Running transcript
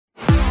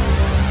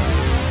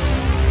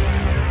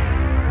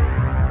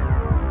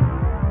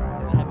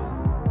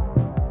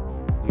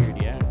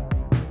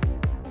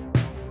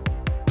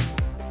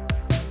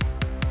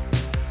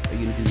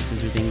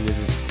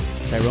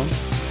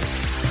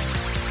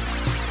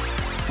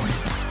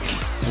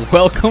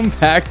Welcome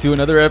back to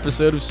another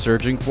episode of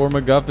Searching for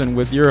MacGuffin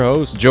with your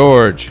host,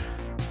 George.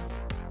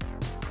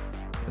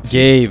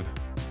 Gabe.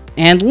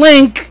 And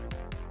Link.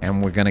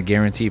 And we're going to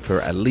guarantee for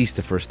at least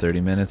the first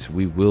 30 minutes,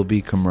 we will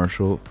be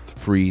commercial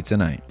free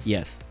tonight.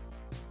 Yes.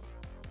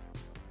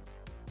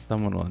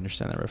 Someone will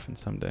understand that reference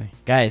someday.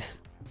 Guys,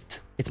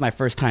 it's my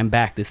first time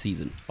back this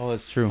season. Oh,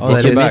 that's true. Oh,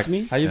 Did you miss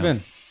me? How you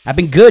been? I've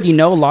been good,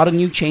 a lot of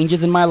new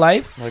changes in my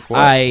life. Like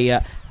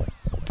what?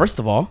 First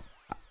of all,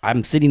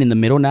 I'm sitting in the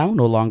middle now,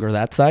 no longer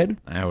that side.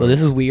 So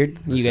this is weird.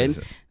 You guys,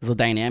 the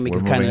dynamic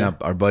is we're kind moving of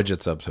up our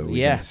budget's up, so we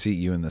can seat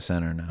you in the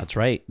center now. That's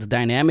right. The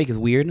dynamic is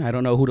weird. I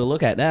don't know who to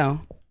look at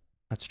now.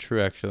 That's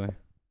true, actually.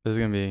 This is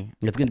gonna be.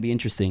 It's gonna be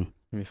interesting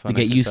Fun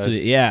to get used to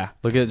it. Yeah.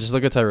 Just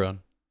look at Tyrone.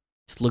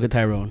 Just look at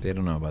Tyrone. They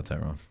don't know about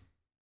Tyrone.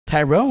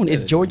 Tyrone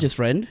is George's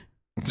friend.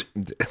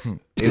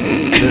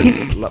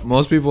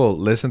 Most people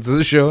listen to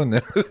the show and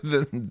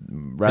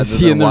rather Is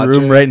he than in the watch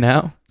room it, right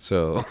now?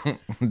 So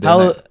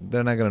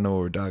they're not gonna know what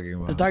we're talking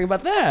about. We're talking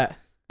about that.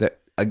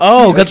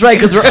 That's right,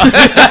 because we're.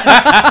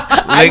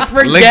 I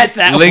forget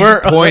that Link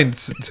word.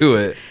 points to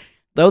it.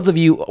 Those of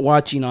you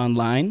watching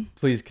online,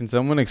 Please, can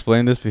someone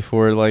explain this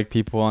before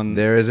people on?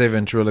 There is a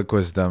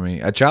ventriloquist dummy,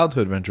 a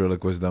childhood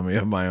ventriloquist dummy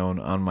of my own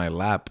on my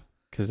lap.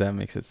 Because that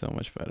makes it so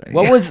much better.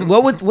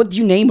 what did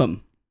you name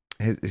him?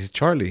 He's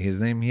Charlie. His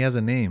name. He has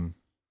a name.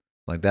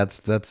 Like that's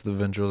the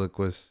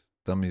ventriloquist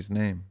dummy's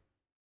name.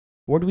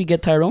 Where do we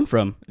get Tyrone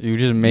from? You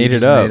just made You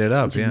it just up. Made it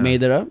up. Just Yeah.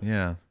 made it up?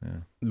 Yeah.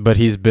 But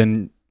he's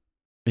being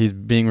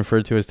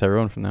referred to as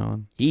Tyrone from now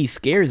on. He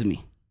scares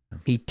me.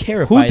 He Who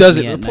terrifies does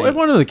me it? at Put night.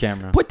 one to the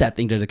camera. Put that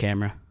thing to the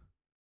camera.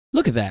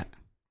 Look at that.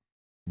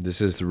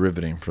 This is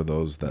riveting for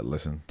those that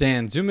listen.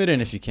 Dan, zoom it in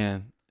if you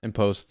can in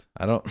post.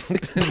 I don't.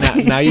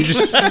 now you're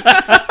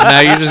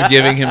just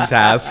giving him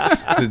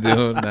tasks to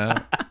do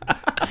now.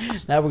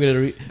 Now we're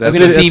gonna That's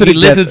see what if he he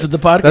listens gets. to the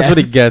podcast. That's what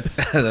he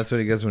gets. That's what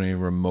he gets when he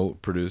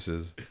remote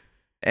produces.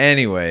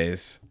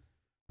 Anyways,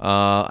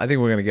 I think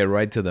we're gonna get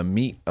right to the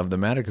meat of the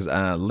matter because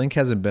Link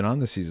hasn't been on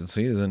this season, so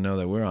he doesn't know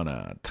that we're on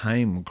a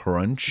time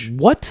crunch.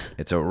 What?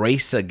 It's a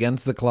race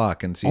against the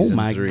clock in Oh season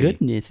my 3.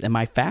 goodness! Am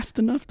I fast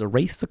enough to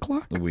race the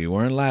clock? We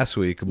weren't last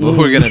week, but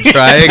we're gonna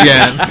try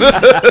again.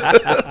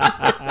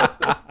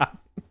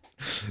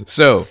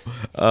 So,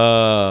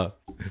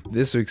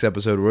 this week's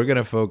episode, we're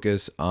gonna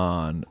focus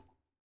on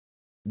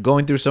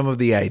going through some of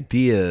the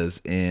ideas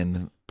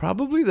in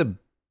probably the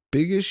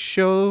biggest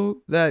show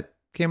that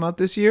came out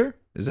this year.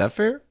 Is that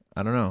fair?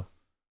 I don't know.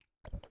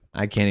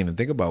 I can't even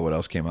think about what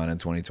else came out in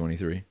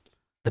 2023.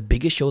 The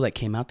biggest show that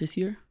came out this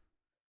year?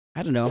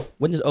 I don't know.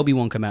 When does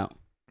Obi-Wan come out?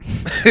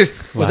 Was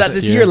Last that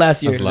this year or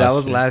last year? That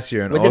was last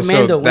year. And When did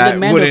also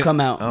Mando come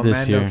out? Oh,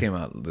 This Mando year. came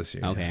out this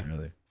year. Okay. Yeah,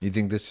 really. You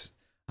think this?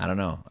 I don't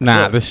know.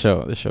 Nah, I feel this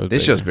show. this bigger.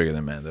 show's bigger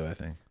than Mando, I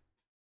think.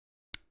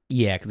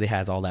 Yeah, because it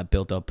has all that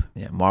built up.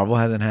 Yeah, Marvel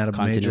hasn't had a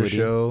major Continuity.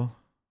 show.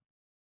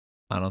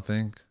 I don't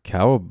think.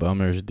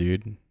 Cowabungas,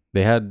 dude.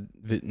 They had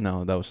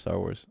no, that was Star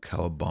Wars.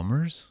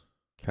 Cowabungas?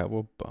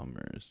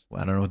 Cowabungas.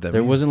 I don't know what that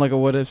There means. wasn't like a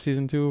What If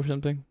season 2 or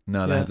something.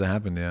 No, that Yeah. hasn't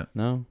happened yet.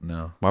 No,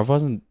 No. Marvel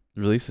hasn't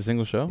released a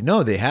single show.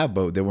 No, they have,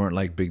 but they weren't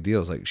like big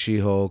deals. Like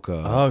She-Hulk,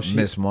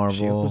 Miss Marvel.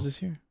 She-Hulk was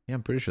this year. Yeah,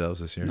 I'm pretty sure that was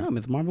this year. No,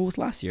 Ms. Marvel was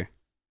last year.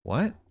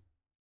 What?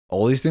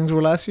 All these things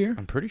were last year?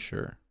 I'm pretty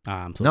sure.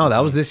 I'm so No,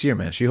 that was confused. this year,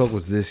 man. She-Hulk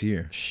was this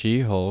year.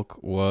 She-Hulk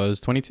was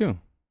 22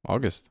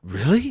 August.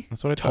 Really?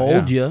 That's what I thought.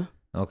 Told Yeah. you.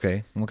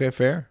 Okay. Okay,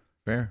 fair.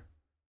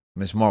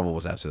 Miss Marvel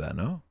was after that,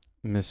 no?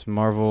 Miss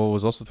Marvel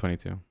was also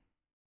 22.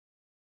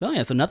 Oh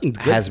yeah, so nothing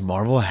good. Has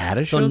Marvel had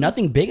a show? So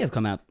nothing big has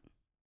come out.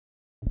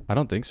 I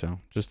don't think so.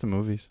 Just the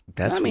movies.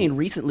 That's I mean,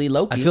 recently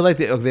Loki. I feel like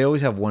they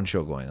always have one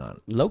show going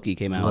on. Loki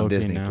came out. On Loki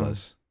Disney now.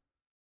 Plus.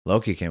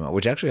 Loki came out,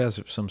 which actually has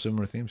some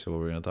similar themes to what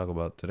we're going to talk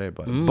about today,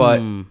 but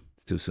Mm,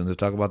 it's too soon to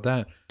talk about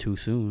that. too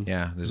soon.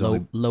 Yeah, there's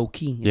only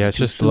Loki. Yeah, it's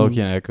too just soon. Loki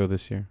and Echo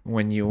this year.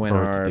 when Or to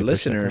our take a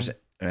listeners,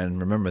 second. and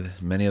remember,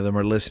 many of them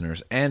are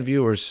listeners and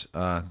viewers,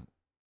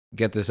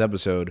 get this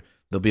episode,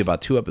 there'll be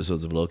about 2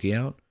 episodes of Loki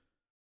out,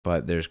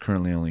 but there's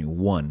currently only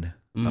one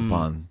Mm.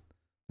 upon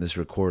this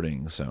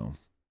recording, so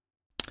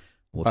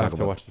we'll I talk have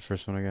to about. watch the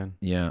first one again.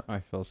 Yeah. I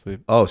fell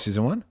asleep. Oh,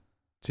 season 1?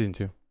 Season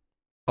 2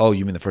 Oh,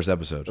 you mean the first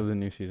episode? of the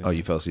new season. Oh,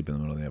 you fell asleep in the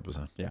middle of the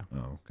episode. Yeah.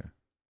 Oh, okay.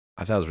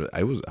 I thought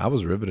I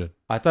was riveted.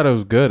 I thought it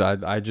was good.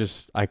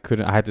 I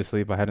couldn't. I had to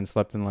sleep. I hadn't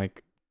slept in like.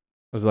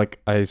 It was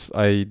like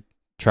I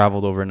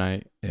traveled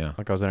overnight. Yeah.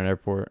 Like I was at an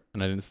airport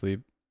and I didn't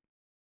sleep,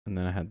 and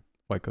then I had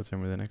white coat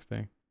surgery the next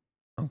day.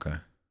 Okay.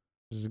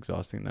 It was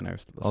exhausting. Then I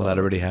was. Oh, that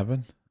already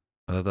happened?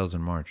 I thought that was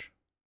in March.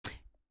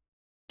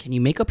 Can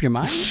you make up your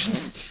mind?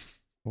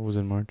 What was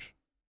in March?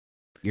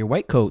 Your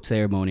white coat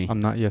ceremony. I'm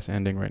not yes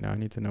ending right now. I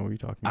need to know what you're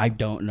talking about. I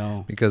don't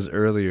know. Because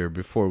earlier,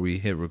 before we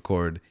hit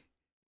record,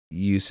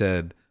 you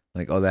said,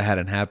 like, oh, that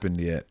hadn't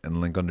happened yet. And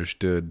Link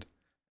understood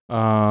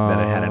that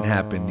it hadn't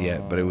happened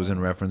yet, but it was in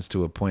reference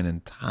to a point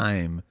in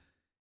time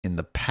in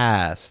the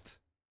past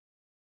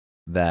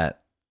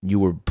that you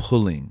were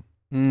pulling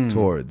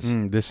towards.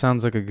 This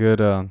sounds like a good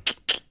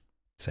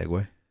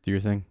Segue. do your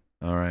thing.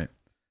 All right.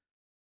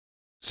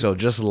 So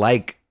just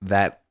like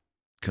that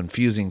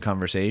confusing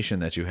conversation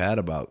that you had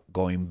about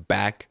going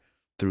back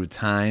through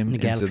time In a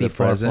into galaxy the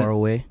far, present. far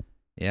away.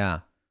 Yeah,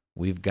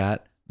 we've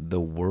got The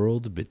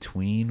World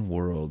Between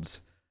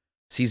Worlds,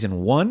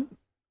 season 1,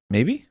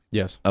 maybe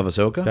Yes, of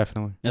Ahsoka.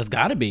 definitely. There's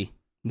got to be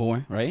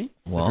more, right?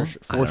 Well,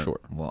 For sure.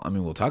 Well, I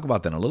mean, we'll talk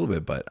about that in a little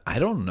bit, but I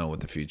don't know what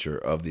the future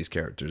of these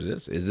characters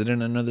is. Is it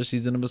in another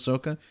season of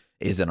Ahsoka?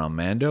 Is it on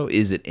Mando?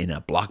 Is it in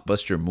a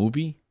blockbuster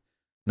movie?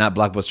 Not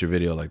blockbuster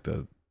video like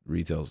the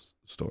retail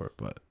store,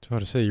 but So how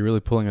to say, you're really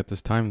pulling at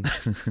this time.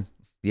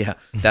 yeah,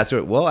 that's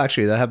what. Well,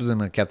 actually, that happens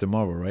in Captain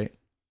Marvel, right?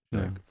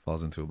 Yeah. Like,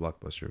 falls into a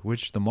blockbuster,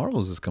 which the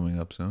Marvels is coming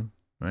up soon,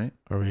 right?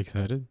 Are we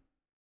excited?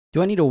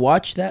 Do I need to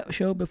watch that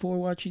show before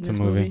watching It's a this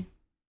movie.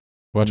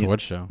 Watch You-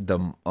 what show?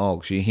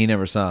 He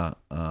never saw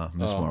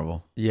Miss Oh.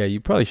 Marvel. Yeah,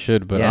 you probably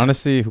should, but Yeah.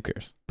 honestly, who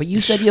cares? But you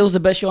said it was the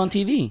best show on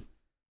TV.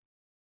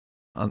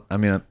 I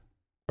mean,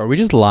 Are we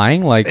just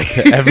lying like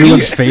to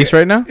everyone's face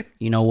right now?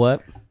 You know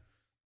what?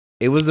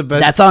 it was the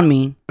best. That's on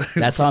me.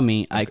 That's on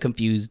me. I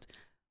confused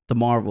the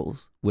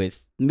Marvels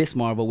with Miss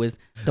Marvel with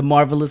the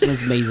Marvelous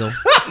Miss Maisel.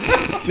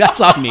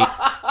 That's on me.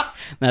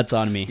 That's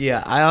on me.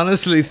 Yeah, I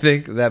honestly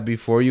think that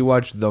before you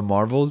watch The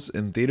Marvels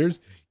in theaters,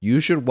 you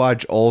should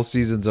watch all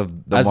seasons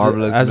of The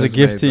Marvelous as a Miss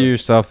gift to Maisel.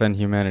 yourself and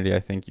humanity. I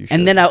think you should.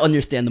 And then I'll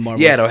understand the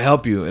Marvels. Yeah, it'll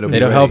help you. It'll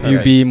it'll be help very-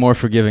 you be more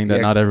forgiving that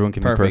Yeah, not everyone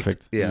can perfect. be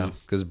perfect. Yeah, Mm.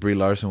 because Brie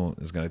Larson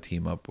is going to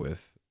team up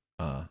with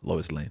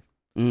Lois Lane.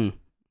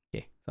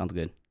 Okay, sounds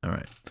good. All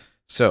right.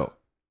 So,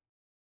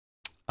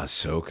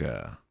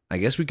 Ahsoka. I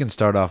guess we can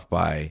start off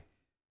by,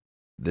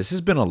 this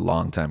has been a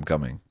long time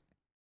coming.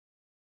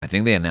 I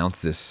think they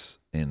announced this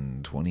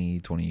in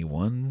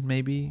 2021,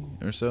 maybe,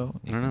 or so.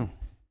 I don't know.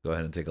 Go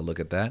ahead and take a look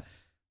at that.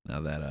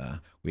 Now that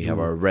we have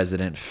our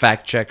resident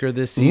fact checker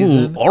this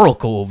season. Ooh,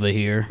 Oracle over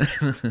here.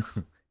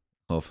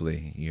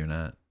 Hopefully you're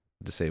not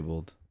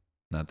disabled.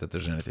 Not that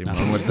there's anything No.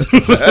 wrong with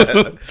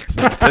that.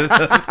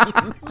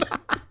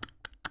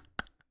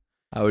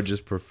 I would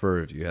just prefer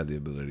if you had the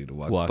ability to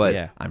walk. But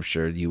yeah. I'm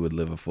sure you would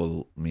live a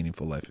full,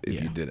 meaningful life if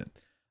you Yeah. didn't.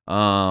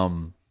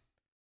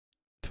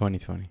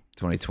 2020.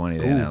 2020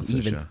 they Ooh, announced the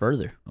even show.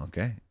 further.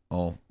 Okay.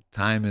 Oh,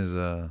 time's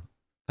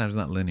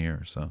not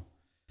linear, so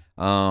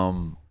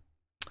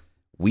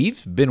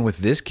we've been with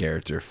this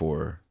character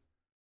for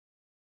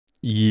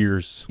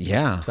Years.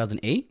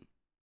 2008?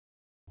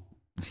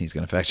 He's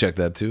gonna fact check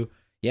that too.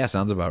 Yeah,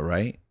 sounds about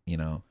right. You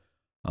know,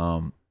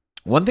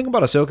 one thing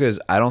about Ahsoka is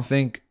I don't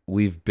think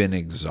we've been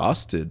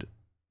exhausted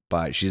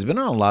by. She's been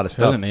on a lot of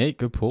stuff. 2008.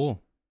 Good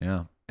pull.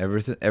 Yeah, ever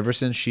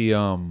since she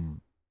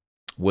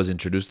was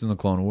introduced in the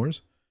Clone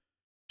Wars,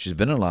 she's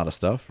been in a lot of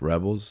stuff.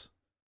 Rebels,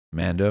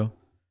 Mando,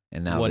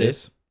 and now What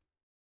this.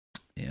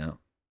 Yeah,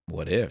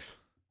 what if?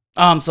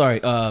 Oh, I'm sorry.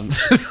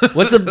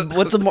 What's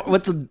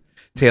a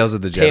Tales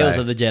of the Jedi. Tales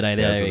of the Jedi? Tales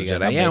There of you the go. Jedi.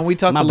 My Yeah, bad. and we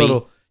talked My a bad.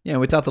 little. Yeah,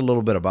 we talked a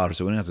little bit about her,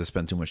 so we don't have to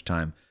spend too much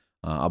time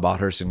about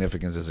her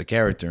significance as a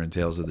character in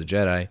Tales of the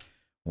Jedi.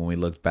 When we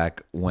looked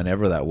back,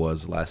 whenever that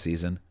was last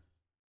season,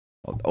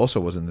 also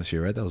wasn't this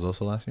year, right? That was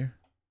also last year.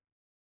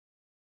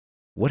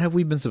 What have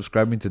we been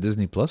subscribing to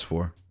Disney Plus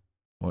for?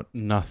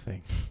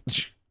 Nothing.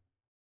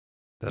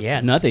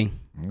 Yeah,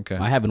 nothing. Okay.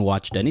 I haven't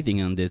watched anything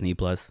on Disney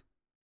Plus.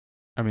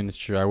 I mean, it's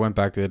true. I went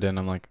back the other day and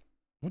I'm like,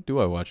 what do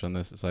I watch on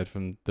this aside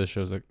from the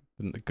shows like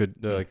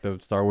the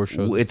Star Wars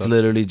shows? and It's stuff?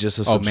 literally just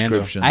a Oh, Mando.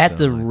 subscription. I had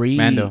to like-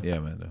 Mando. Yeah,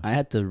 Mando. I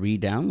had to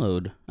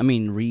re-download. I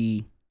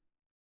mean,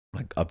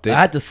 Like update. I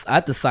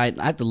had to sign.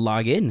 I had to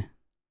log in.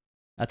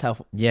 That's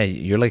how. Yeah,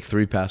 you're like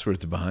 3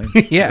 passwords behind.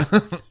 Yeah.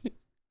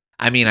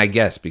 I mean, I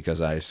guess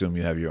because I assume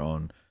you have your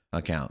own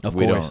account. Of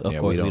we course, don't, of yeah,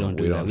 course, we don't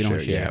do that. We don't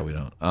share. Yeah, we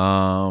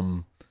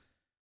don't.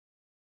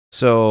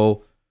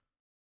 So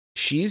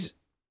she's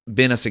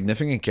been a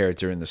significant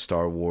character in the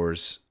Star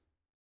Wars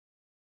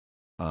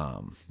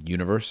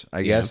universe,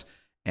 I guess.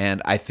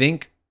 And I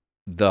think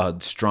the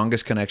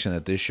strongest connection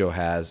that this show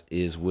has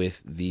is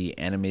with the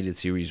animated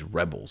series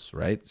Rebels,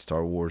 right?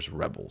 Star Wars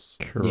Rebels.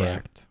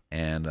 Correct.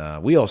 And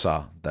we all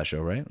saw that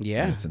show, right?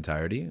 Yeah. In its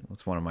entirety.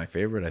 It's one of my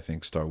favorite, I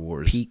think, Star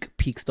Wars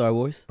Peak Star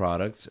Wars.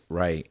 products.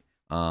 Right.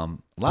 A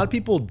lot of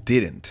people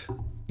didn't,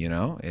 you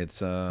know? It's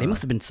They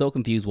must have been so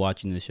confused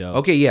watching the show.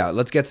 Okay, yeah,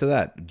 let's get to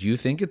that. Do you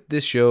think that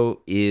this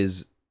show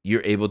is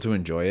you're able to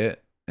enjoy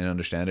it and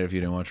understand it if you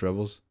didn't watch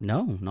Rebels?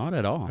 No, not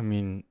at all. I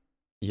mean,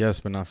 yes,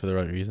 but not for the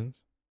right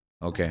reasons.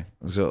 Okay.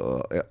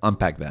 So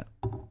unpack that.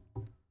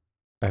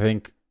 I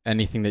think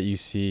anything that you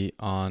see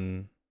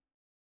on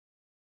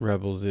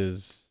Rebels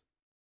is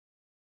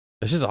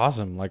it's just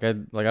awesome. Like I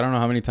don't know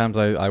how many times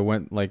I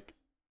went like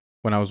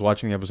when I was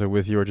watching the episode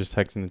with you or just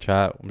texting the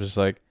chat. I'm just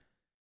like,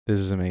 this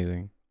is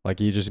amazing. Like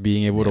you just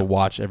being able to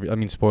watch every. I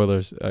mean,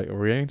 spoilers. Are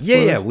we getting to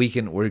spoilers?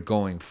 Yeah, we're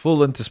going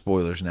full into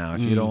spoilers now.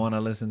 If you don't Mm. want to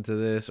listen to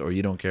this or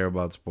you don't care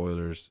about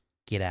spoilers,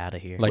 Get out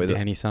of here. Like Wait, the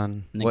Any-san.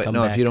 And then wait, come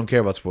no, back. if you don't care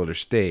about spoilers,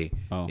 stay.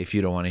 Oh. If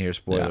you don't want to hear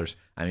spoilers,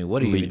 I mean,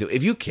 what do you Leave. do?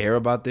 If you care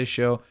about this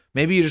show,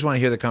 maybe you just want to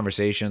hear the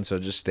conversation, so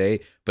just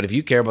stay. But if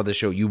you care about this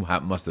show, you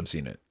must have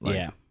seen it. Like,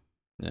 yeah.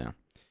 Yeah.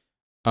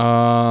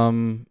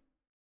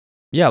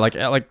 Yeah,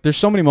 like there's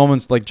so many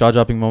moments, like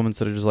jaw-dropping moments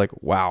that are just like,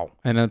 wow.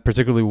 And then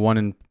particularly one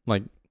in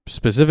like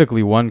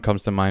specifically one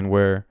comes to mind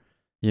where,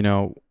 you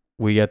know,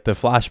 we get the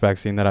flashback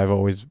scene that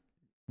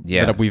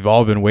that we've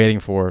all been waiting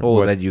for.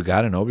 Oh, that you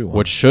got in Obi-Wan.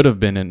 What should have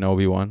been in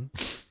Obi-Wan.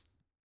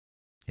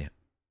 Yeah.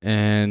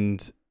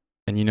 And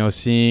you know,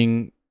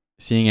 seeing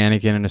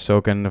Anakin and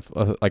Ahsoka in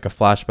like a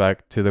flashback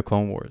to the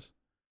Clone Wars.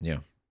 Yeah.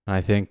 And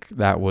I think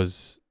that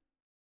was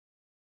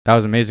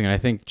amazing. And I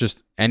think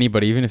just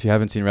anybody, even if you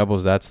haven't seen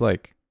Rebels, that's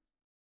like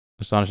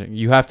astonishing.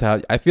 You have to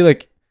have, I feel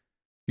like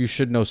you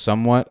should know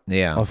somewhat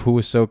of who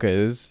Ahsoka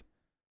is.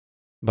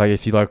 Like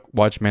if you like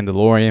watch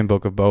Mandalorian,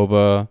 Book of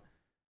Boba,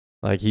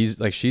 like she's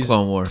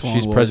Clone Wars.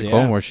 She's president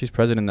Clone Wars. She's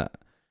president that.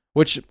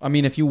 Which, I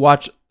mean, if you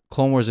watch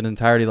Clone Wars in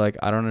entirety, like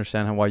I don't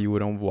understand why you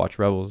wouldn't watch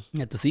Rebels.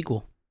 Yeah, it's a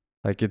sequel.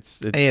 Like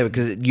it's yeah,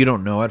 because you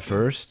don't know at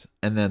first,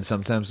 and then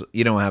sometimes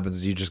you know what happens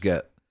is you just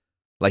get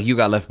like you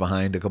got left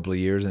behind a couple of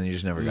years and you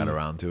just never got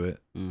around to it.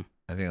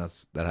 I think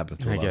that happens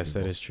to a lot of guess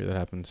people. that is true. That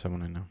happened to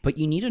someone I know. But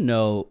you need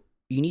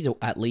to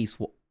at least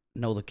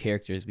know the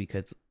characters,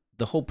 because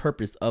the whole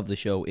purpose of the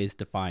show is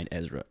to find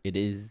Ezra. It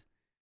is,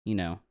 you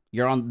know,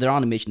 they're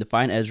on a mission to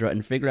find Ezra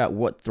and figure out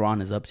what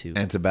Thrawn is up to.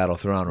 And to battle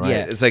Thrawn, right?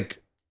 Yeah. It's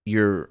like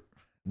they're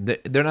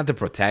not the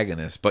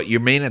protagonist, but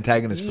your main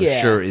antagonist for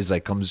sure is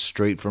like comes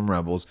straight from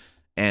Rebels,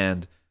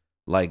 and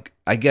like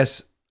I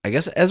guess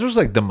Ezra's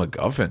like the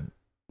MacGuffin,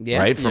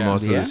 right? For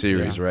most of the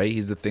series, right?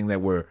 He's the thing that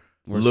we're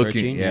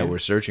looking, we're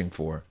searching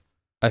for.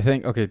 I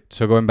think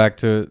so going back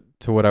to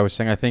what I was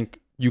saying, I think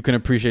you can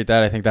appreciate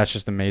that. I think that's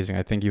just amazing.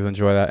 I think you'll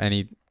enjoy that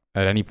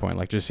at any point.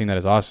 Like just seeing that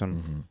is awesome.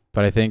 Mm-hmm.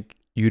 But I think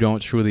you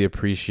don't truly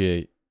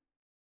appreciate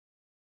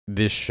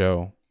this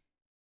show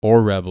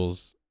or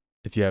Rebels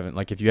if you haven't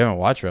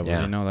watched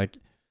Rebels, you know, like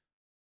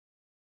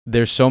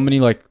there's so many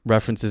like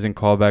references and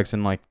callbacks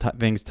and like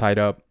things tied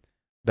up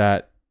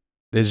that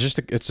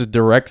it's a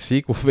direct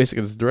sequel.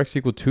 Basically, it's a direct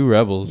sequel to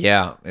Rebels.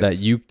 Yeah, that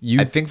you.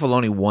 I think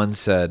Filoni once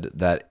said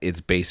that it's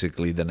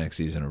basically the next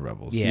season of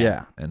Rebels.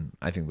 Yeah, and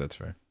I think that's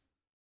fair.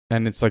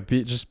 And it's like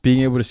just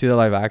being able to see the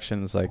live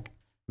action is like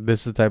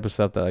this is the type of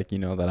stuff that like, you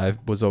know, that I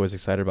was always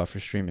excited about for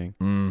streaming.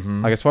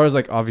 Mm-hmm. Like as far as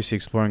like obviously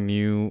exploring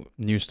new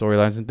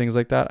storylines and things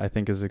like that, I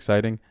think is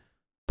exciting.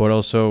 But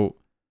also,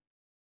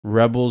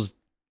 Rebels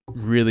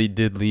really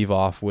did leave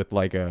off with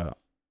like a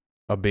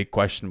big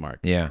question mark.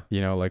 Yeah.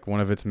 You know, like one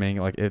of its main,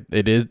 like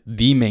it is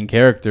the main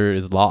character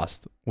is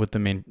lost with the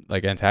main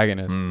like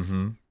antagonist.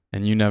 Mm-hmm.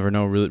 And you never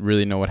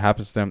really know what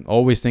happens to them.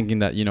 Always thinking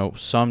that, you know,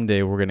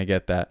 someday we're going to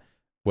get that,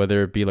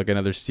 whether it be like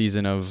another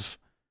season of,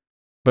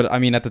 but I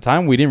mean, at the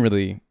time we didn't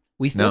really.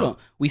 We still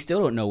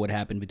don't know what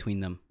happened between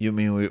them. You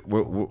mean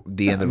we're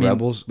the end of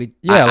Rebels?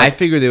 I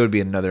figured there would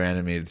be another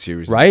animated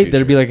series, right?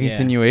 There'd be like a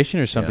continuation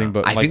or something. Yeah.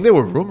 But I think there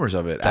were rumors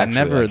of it.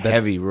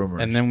 Heavy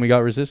rumors. And then we got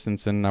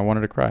Resistance, and I wanted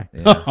to cry.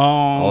 Yeah.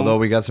 Although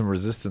we got some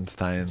Resistance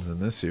tie-ins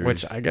in this series,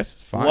 which I guess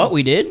is fine. What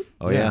we did?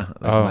 Oh yeah,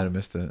 I might have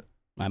missed it.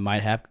 I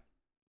might have.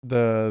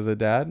 The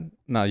dad?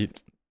 No.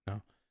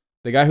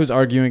 The guy who's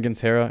arguing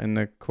against Hera in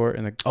the court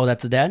Oh,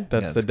 that's the dad?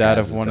 That's the dad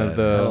of one of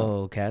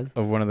the Kaz.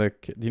 Of one of the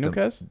do you know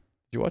Kaz?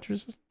 Did you watch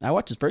Resistance? I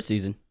watched his first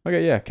season.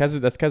 Okay, yeah,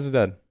 that's Kaz's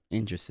dad.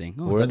 Interesting.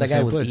 Oh, I thought that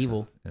guy was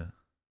evil. Yeah.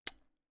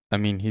 I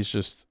mean, he's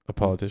just a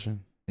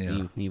politician.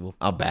 Yeah. Evil.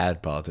 A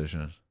bad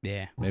politician.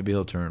 Yeah. Maybe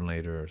he'll turn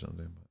later or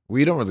something.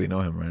 We don't really know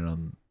him right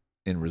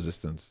in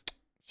Resistance.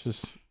 It's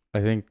just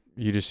I think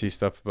you just see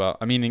stuff about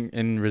I mean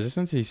in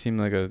Resistance he seemed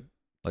like a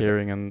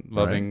caring and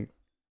loving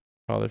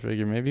father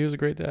figure. Maybe he was a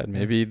great dad.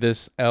 Maybe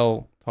this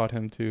L taught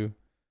him to.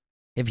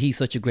 If he's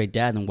such a great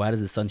dad, then why does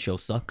his son show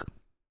suck?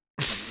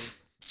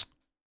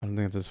 I don't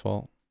think it's his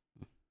fault.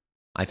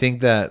 I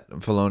think that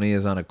Filoni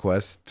is on a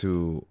quest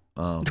to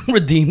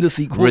redeem the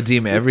sequels.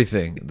 Redeem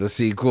everything. The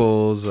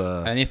sequels.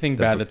 Anything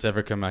bad that's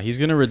ever come out. He's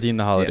going to redeem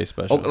the holiday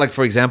special. Oh, like,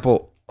 for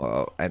example,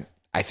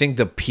 I think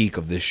the peak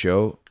of this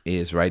show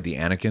is, right, the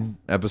Anakin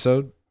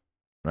episode,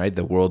 right?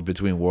 The World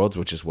Between Worlds,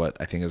 which is what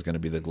I think is going to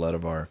be the glut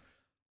of our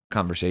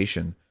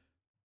conversation.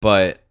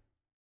 But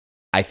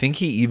I think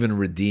he even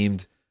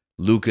redeemed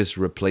Lucas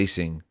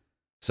replacing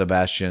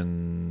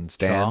Sebastian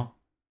Stan. Shaw?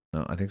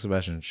 No, I think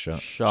Sebastian Shaw.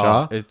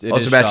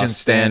 Sebastian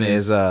Stan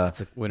is the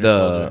Luke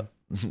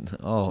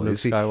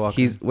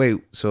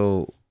Skywalker.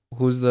 So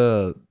who's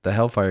the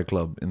Hellfire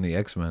Club in the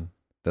X-Men?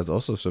 That's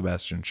also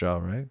Sebastian Shaw,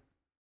 right?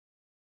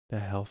 The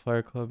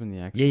Hellfire Club in the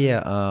X-Men?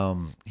 Yeah.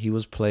 He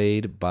was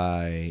played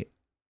by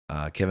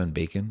Kevin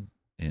Bacon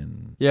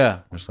in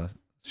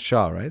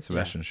Shaw, right?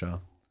 Sebastian Shaw.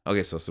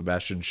 Okay, so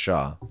Sebastian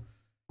Shaw.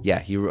 Yeah,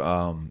 he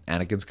Anakin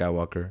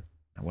Skywalker.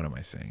 What am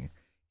I saying?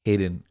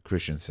 Hayden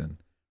Christensen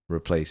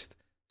replaced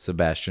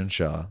Sebastian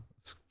Shaw,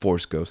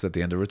 Force Ghost, at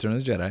the end of Return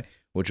of the Jedi,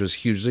 which was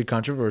hugely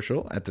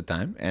controversial at the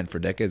time and for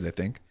decades, I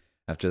think,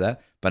 after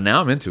that. But now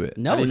I'm into it.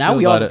 No, now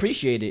we all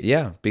appreciate it.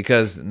 Yeah,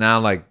 because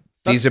now, like,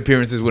 these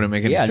appearances wouldn't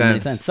make any sense. Yeah,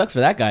 it sense. Sucks for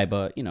that guy,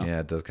 but, you know.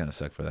 Yeah, it does kind of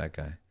suck for that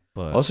guy.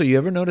 But also, you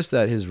ever notice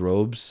that his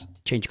robes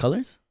change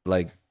colors?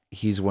 Like,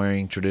 he's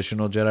wearing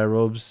traditional Jedi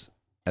robes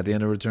at the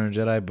end of Return of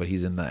the Jedi, but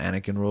he's in the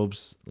Anakin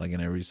robes, like, in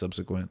every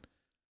subsequent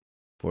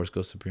Force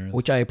Ghost appearance.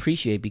 Which I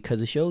appreciate because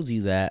it shows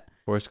you that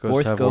Force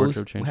Ghosts have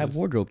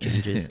wardrobe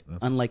changes.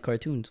 Unlike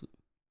cartoons.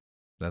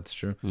 That's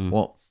true. Mm.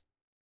 Well,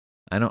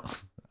 I know.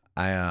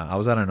 I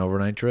was on an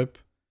overnight trip,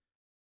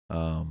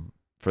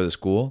 for the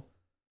school,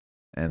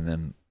 and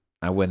then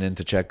I went in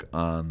to check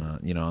on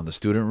on the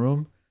student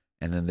room,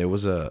 and then there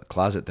was a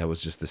closet that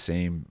was just the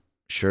same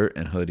shirt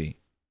and hoodie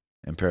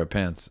and pair of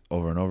pants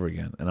over and over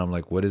again, and I'm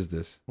like, what is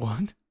this?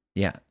 What?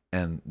 Yeah,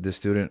 and this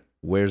student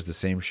wears the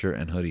same shirt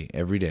and hoodie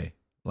every day,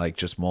 like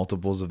just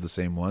multiples of the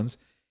same ones.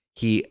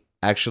 He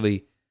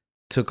actually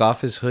took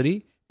off his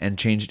hoodie and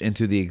changed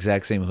into the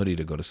exact same hoodie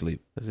to go to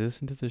sleep. Does he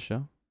listen to this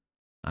show?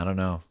 I don't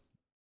know.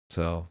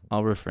 So,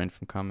 I'll refrain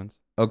from comments.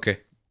 okay.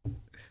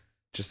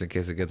 Just in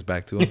case it gets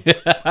back to him.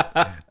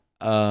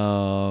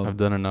 I've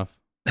done enough.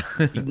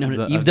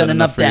 You've done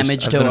enough for your-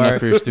 damage I've to done enough our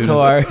for your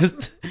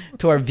students.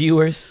 to our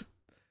viewers.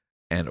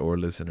 And or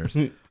listeners.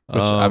 Which,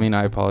 I mean,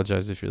 I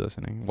apologize if you're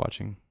listening,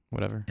 watching,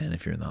 whatever. And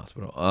if you're in the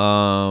hospital.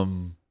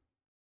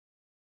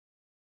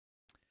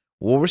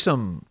 What were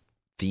some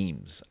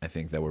themes I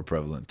think that were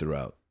prevalent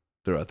throughout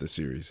the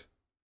series?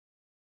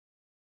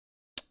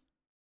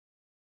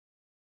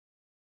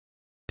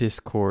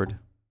 Discord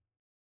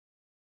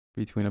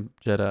between a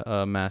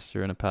Jedi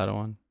master and a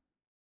Padawan.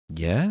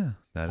 Yeah,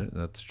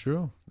 that's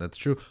true. That's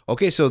true.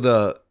 Okay, so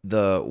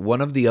the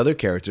one of the other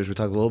characters, we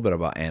talked a little bit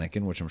about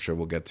Anakin, which I'm sure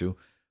we'll get to,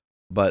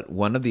 but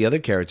one of the other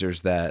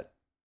characters that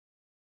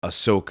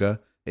Ahsoka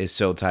is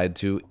so tied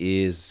to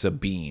is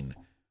Sabine,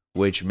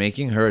 which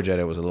making her a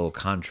Jedi was a little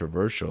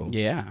controversial.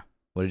 Yeah.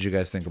 What did you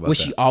guys think about Was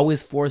that? she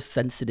always Force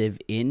sensitive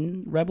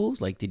in Rebels?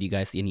 Like, did you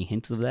guys see any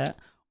hints of that?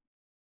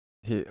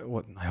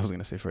 What I was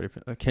gonna say, Freddie.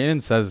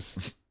 Kanan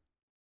says,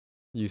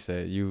 "You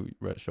say it. You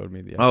showed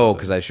me the." Oh, episode.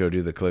 because I showed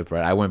you the clip,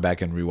 right? I went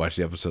back and rewatched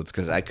the episodes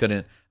because I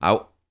couldn't. I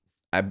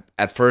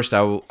at first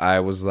I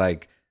was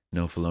like,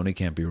 no, Filoni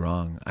can't be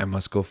wrong. I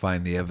must go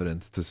find the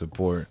evidence to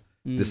support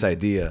this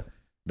idea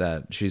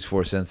that she's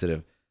Force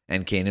sensitive.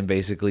 And Kanan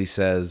basically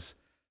says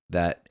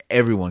that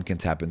everyone can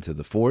tap into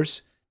the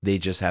Force. They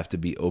just have to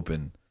be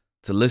open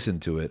to listen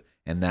to it.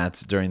 And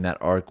that's during that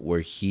arc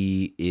where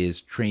he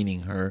is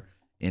training her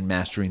in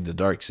mastering the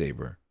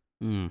Darksaber.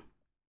 Mm.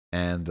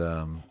 And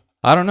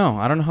I don't know.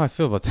 I don't know how I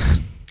feel about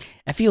that.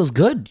 It feels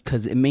good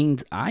because it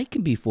means I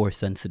can be Force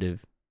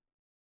sensitive.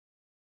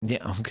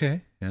 yeah,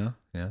 okay, yeah.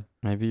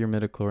 Maybe your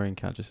midichlorian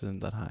count just isn't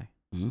that high.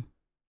 Mm.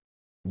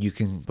 You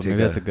can But take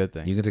maybe that's a good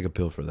thing. You can take a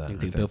pill for that. You I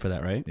take a think. bill for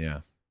that, right? Yeah.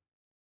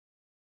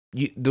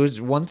 There's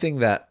one thing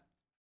that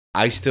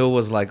I still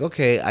was like,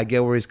 okay, I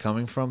get where he's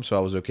coming from, so I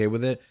was okay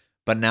with it.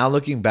 But now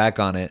looking back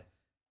on it,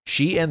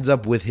 she ends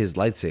up with his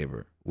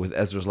lightsaber, with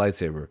Ezra's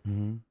lightsaber.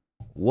 Mm-hmm.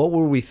 What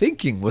were we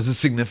thinking was the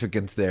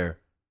significance there?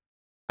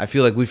 I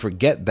feel like we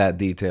forget that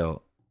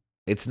detail.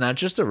 It's not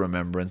just a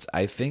remembrance.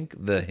 I think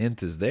the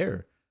hint is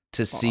there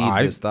to see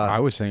this thought.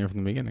 I was saying it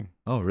from the beginning.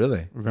 Oh,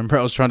 really? Remember,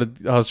 I was trying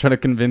to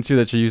convince you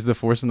that she used the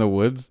Force in the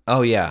woods,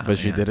 Oh, yeah. but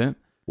she yeah. didn't.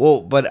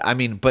 Well,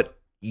 but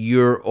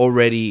you're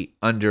already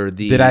under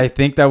the... Did I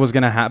think that was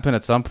gonna happen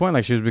at some point?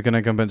 Like she was gonna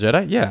become a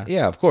Jedi? Yeah,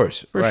 Yeah, of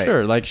course. for right.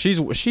 sure. Like she's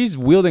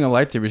wielding a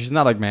lightsaber. She's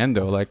not like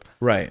Mando. Like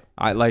Right.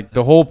 I like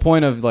the whole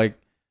point of like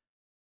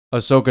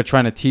Ahsoka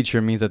trying to teach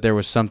her means that there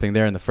was something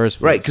there in the first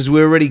place. Right, because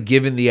we're already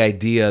given the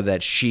idea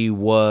that she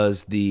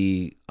was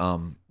the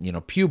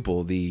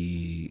pupil,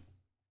 the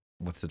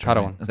what's the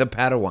term? Padawan. The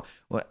Padawan.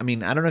 Well, I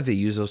mean, I don't know if they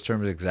use those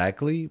terms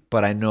exactly,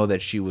 but I know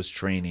that she was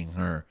training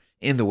her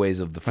in the ways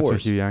of the That's what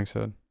Force. Hugh Yang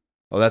said.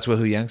 Oh, that's what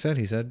Hu Yang said?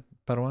 He said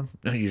Padawan?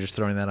 You're just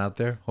throwing that out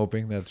there,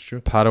 hoping that's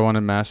true? Padawan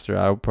and Master.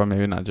 I would probably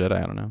maybe not Jedi.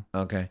 I don't know.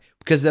 Okay.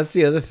 Because that's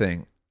the other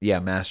thing. Yeah,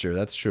 Master.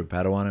 That's true.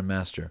 Padawan and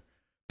Master.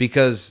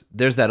 Because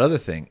there's that other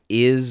thing.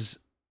 Is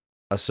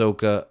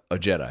Ahsoka a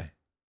Jedi?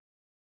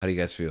 How do you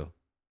guys feel?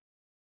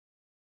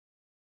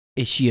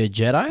 Is she a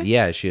Jedi?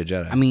 Yeah, is she a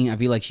Jedi? I mean, I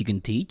feel like she can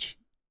teach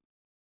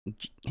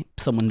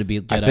someone to be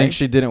a Jedi. I think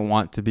she didn't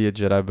want to be a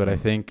Jedi, but I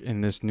think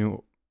in this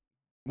new,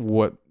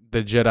 what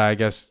the Jedi I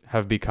guess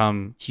have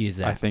become, she is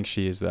that. I think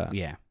she is that.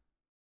 Yeah.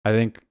 I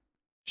think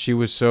she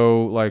was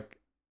so like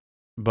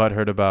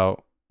butthurt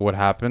about what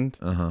happened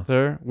uh-huh. to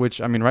her,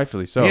 which I mean,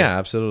 rightfully so. Yeah,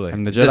 absolutely.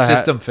 And the the Jedi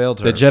system failed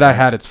her. The Jedi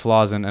had its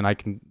flaws, and I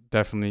can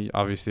definitely,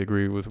 obviously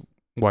agree with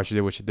why she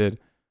did what she did.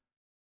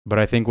 But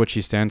I think what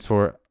she stands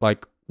for,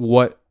 like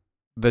what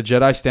the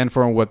Jedi stand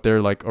for and what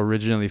they're like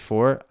originally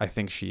for, I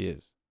think she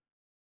is.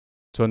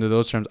 So under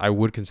those terms, I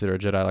would consider a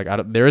Jedi.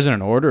 Like there isn't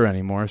an order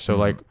anymore, so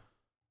like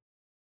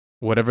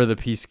whatever the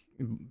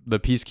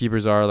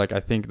peacekeepers are, like I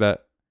think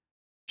that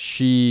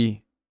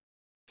she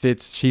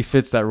fits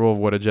that role of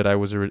what a Jedi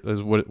was,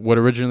 is what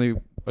originally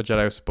a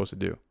Jedi was supposed to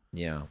do.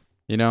 Yeah.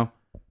 You know?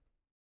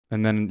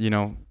 And then,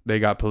 they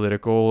got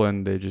political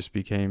and they just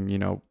became,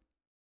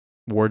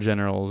 war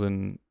generals,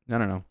 and I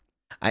don't know.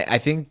 I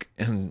think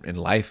in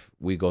life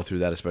we go through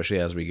that, especially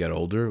as we get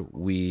older.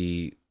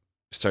 We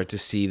start to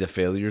see the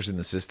failures in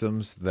the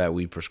systems that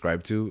we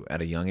prescribe to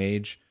at a young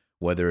age,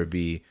 whether it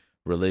be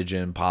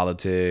religion,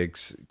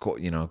 politics,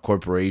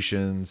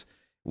 corporations.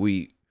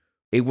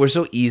 We're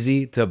so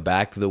easy to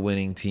back the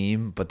winning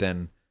team, but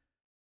then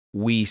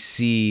we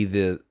see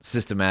the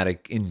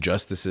systematic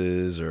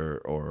injustices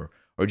or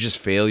just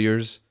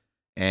failures,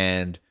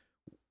 and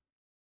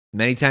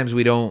many times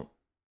we don't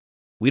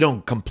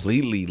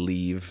completely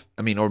leave.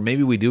 I mean, or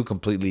maybe we do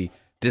completely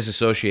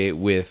disassociate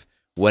with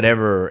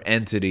whatever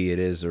entity it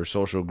is or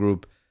social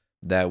group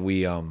that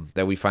we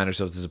find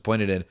ourselves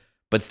disappointed in.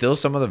 But still,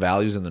 some of the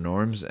values and the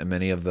norms and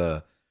many of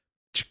the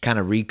kind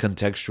of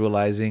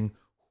recontextualizing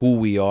who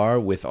we are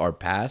with our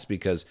past,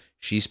 because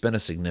she spent a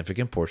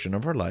significant portion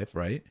of her life,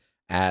 right,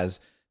 as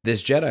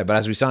this Jedi. But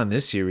as we saw in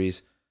this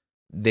series,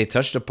 they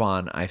touched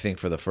upon, I think,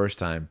 for the first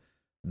time,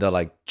 the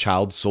like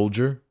child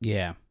soldier,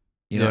 Yeah.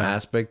 you know, Yeah.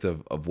 aspect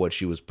of what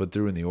she was put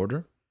through in the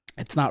order.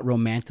 It's not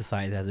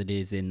romanticized as it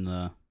is in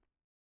the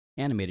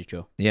animated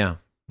show. Yeah,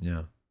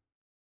 yeah.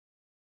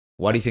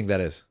 Why do you think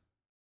that is?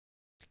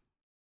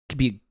 Could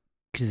be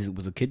because it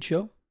was a kid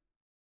show.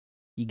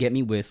 You get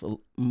me, with a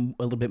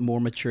little bit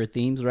more mature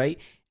themes, right?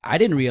 I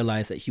didn't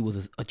realize that he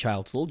was a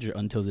child soldier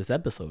until this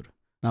episode.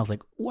 And I was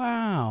like,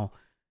 wow.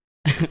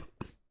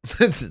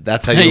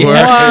 That's how you were.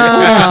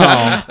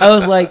 Wow. I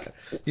was like,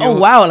 oh, You-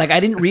 wow. Like, I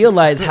didn't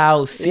realize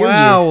how serious.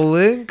 Wow,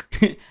 Link.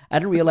 I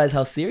didn't realize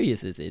how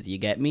serious this is. You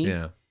get me?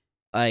 Yeah,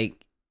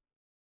 Like,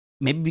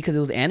 maybe because it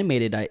was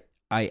animated,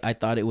 I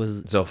thought it was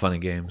it's all fun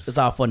and games. it's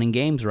all fun and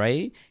games,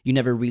 right? You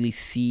never really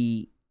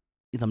see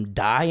them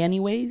die,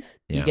 anyways.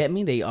 Yeah. You get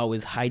me? They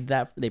always hide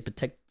that. They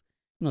protect.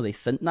 You know,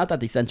 not that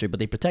they censor it, but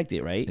they protect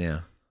it, right?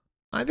 Yeah,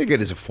 I think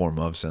it is a form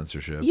of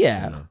censorship.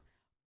 Yeah. you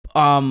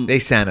know. They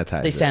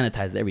sanitize. They it.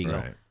 sanitize. There we go.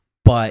 Right.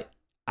 But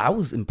I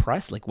was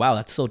impressed. Like, wow,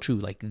 that's so true.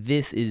 Like,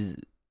 this is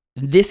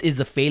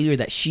a failure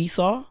that she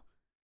saw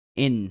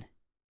in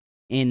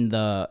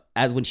the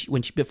when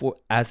she before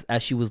as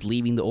she was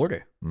leaving the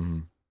order.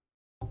 Mm-hmm.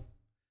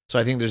 So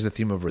I think there's the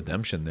theme of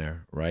redemption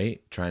there,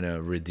 right? Trying to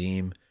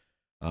redeem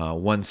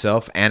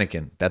oneself.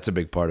 Anakin, that's a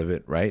big part of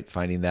it, right?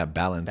 Finding that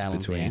balance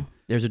between. Yeah.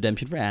 There's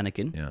redemption for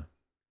Anakin, Yeah.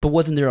 but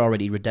wasn't there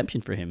already redemption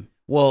for him?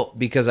 Well,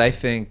 because I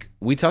think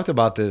we talked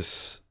about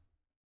this.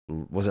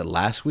 Was it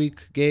last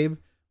week, Gabe?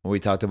 When we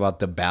talked about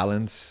the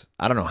balance.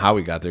 I don't know how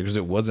we got there because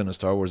it wasn't a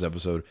Star Wars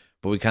episode,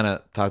 but we kind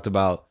of talked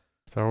about.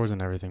 Star Wars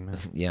and everything, man.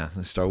 Yeah,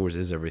 Star Wars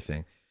is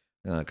everything.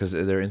 Because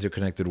they're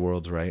interconnected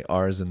worlds, right?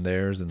 Ours and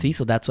theirs. And See,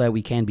 so that's why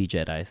we can be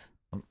Jedis.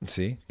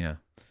 See, yeah.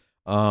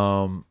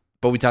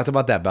 But we talked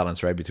about that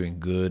balance, right, between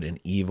good and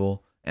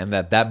evil, and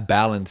that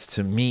balance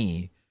to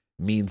me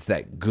means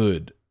that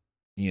good,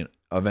 you know,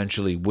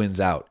 eventually wins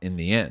out in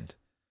the end.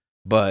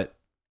 But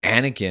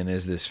Anakin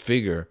is this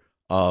figure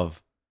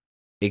of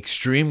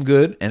extreme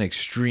good and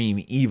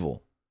extreme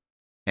evil,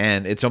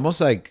 and it's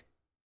almost like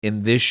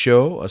in this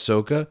show,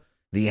 Ahsoka,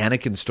 the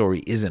Anakin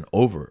story isn't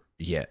over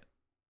yet,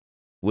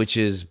 which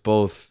is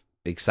both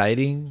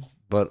exciting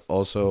but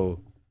also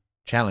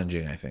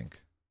challenging, I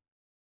think.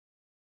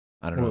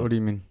 I don't know. What do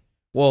you mean?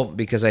 Well,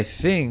 because I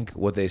think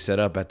what they set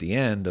up at the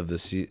end of the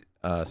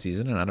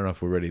season, and I don't know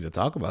if we're ready to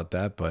talk about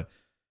that, but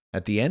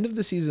at the end of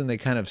the season, they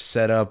kind of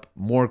set up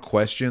more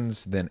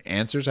questions than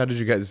answers. How did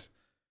you guys?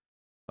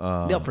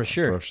 Yeah, for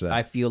sure. approach that?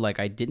 I feel like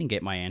I didn't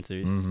get my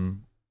answers.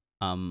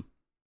 Mm-hmm.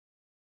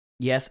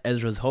 Yes,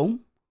 Ezra's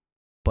home,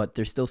 but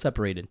they're still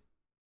separated,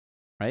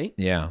 right?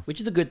 Yeah. Which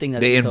is a good thing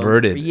that They it's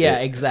inverted Yeah,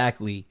 it.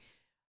 exactly.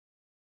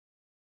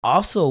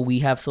 Also, we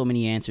have so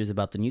many answers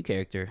about the new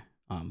character,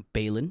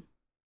 Balin.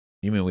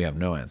 You mean we have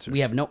no answers? We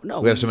have no.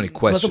 We have so many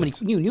questions.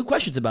 So many new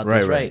questions about Right,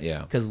 this, right, right?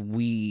 yeah. Because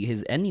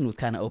his ending was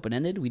kind of open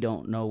ended. We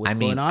don't know what's I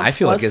mean, going on. I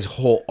feel like Plus, his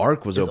whole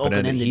arc was it's open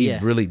ended. open-ended, He yeah.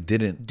 really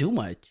didn't. do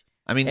much.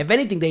 I mean, If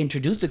anything, they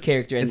introduced the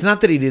character, and it's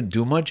not that he didn't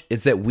do much.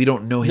 It's that we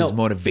don't know his No,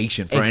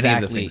 motivation for any of the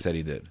exactly. things that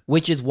he did.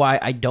 which is why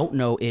I don't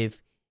know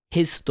if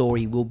his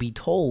story will be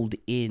told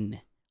in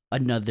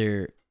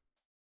another.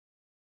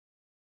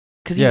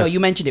 Because you know, Yes. you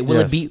mentioned it. Will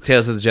Yes. it be?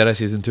 Tales of the Jedi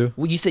season 2.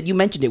 Well, you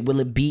mentioned it. Will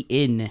it be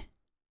in?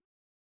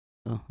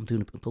 Oh, I'm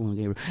pulling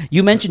the game.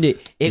 You mentioned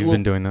it. It You've will.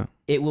 been doing that.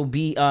 It will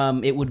be.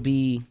 It would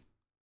be.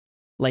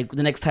 Like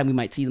the next time we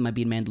might see them might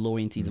be in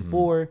Mandalorian season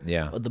 4,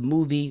 Yeah. or the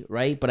movie,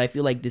 right? But I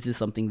feel like this is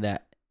something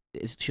that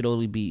should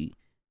only be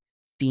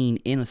seen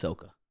in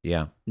Ahsoka,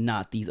 Yeah.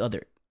 not these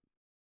other.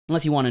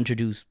 Unless you want to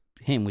introduce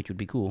him, which would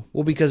be cool.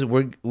 Well, because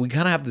we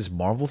kind of have this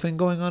Marvel thing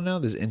going on now,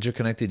 this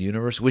interconnected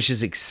universe, which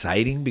is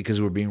exciting because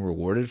we're being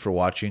rewarded for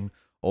watching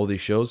all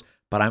these shows.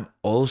 But I'm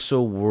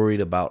also worried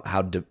about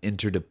how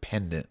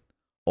interdependent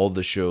all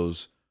the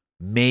shows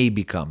may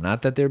become.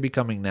 Not that they're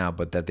becoming now,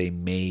 but that they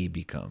may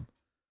become.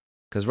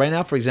 Because right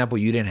now, for example,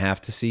 you didn't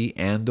have to see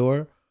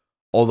Andor,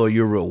 although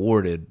you're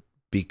rewarded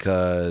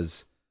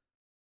because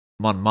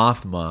Mon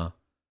Mothma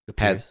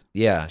Appears.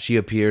 she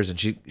appears and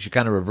she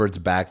kind of reverts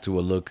back to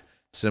a look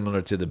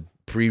similar to the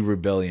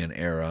pre-rebellion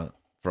era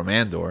from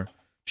Andor.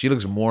 She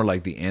looks more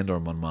like the Andor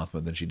Mon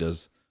Mothma than she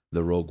does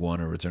the Rogue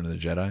One or Return of the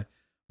Jedi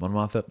Mon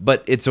Mothma.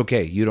 But it's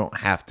okay. You don't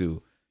have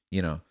to,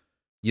 you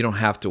don't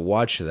have to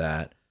watch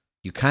that.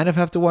 You kind of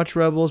have to watch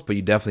Rebels, but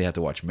you definitely have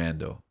to watch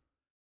Mando.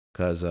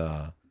 Because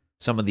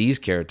some of these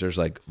characters,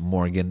 like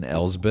Morgan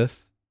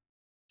Elsbeth,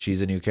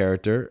 she's a new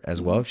character as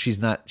well. She's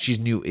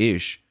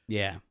new-ish.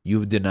 Yeah.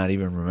 You did not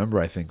even remember,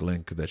 I think,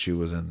 Link, that she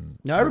was in.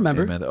 No, I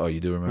remember. Oh, you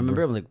do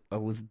remember? I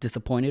was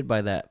disappointed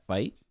by that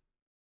fight.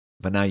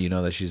 But now you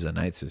know that she's a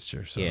Night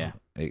Sister, so Yeah.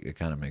 it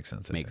kind of makes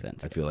sense. I Makes think.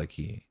 sense, I yeah. feel like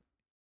he,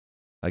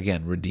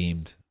 again,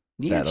 redeemed.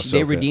 Yeah, That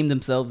they Ahsoka. redeemed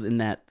themselves in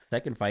that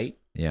second fight.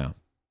 Yeah.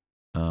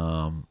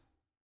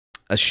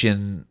 A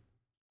Shin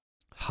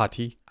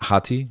Hati.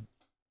 Hati. Is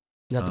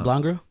that the Uh,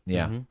 blonde girl?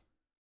 Yeah.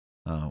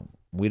 Mhm.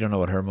 We don't know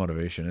what her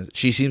motivation is.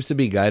 She seems to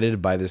be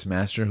guided by this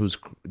master who's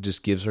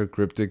just gives her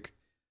cryptic,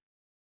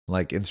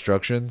 like,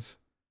 instructions.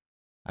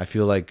 I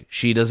feel like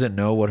she doesn't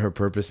know what her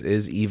purpose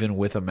is, even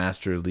with a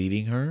master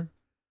leading her,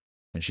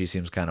 and she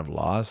seems kind of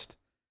lost.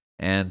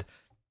 And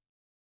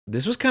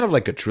this was kind of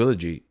like a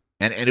trilogy,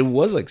 and it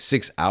was like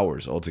 6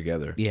 hours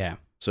altogether. Yeah.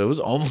 So it was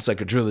almost like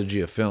a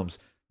trilogy of films.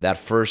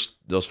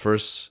 Those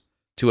first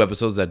 2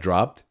 episodes that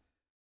dropped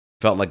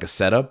felt like a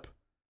setup,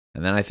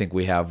 and then I think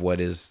we have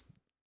what is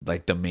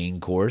like the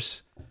main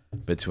course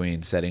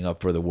between setting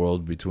up for the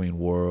world between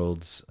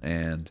worlds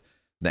and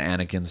the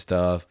Anakin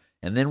stuff,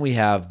 and then we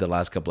have the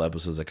last couple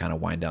episodes that kind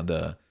of wind down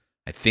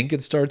I think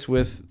it starts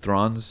with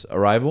Thrawn's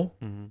arrival,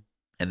 Mm-hmm.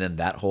 and then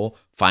that whole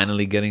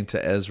finally getting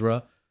to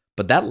Ezra.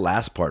 But that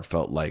last part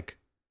felt like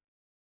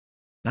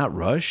not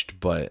rushed,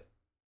 but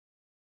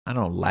I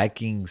don't know,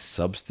 lacking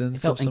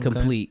substance. It felt of some kind.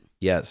 incomplete.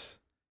 Yes,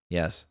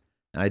 yes.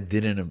 And I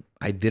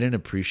didn't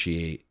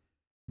appreciate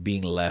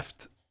being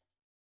left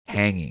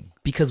hanging.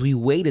 Because we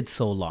waited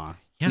so long.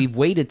 Yeah. We've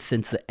waited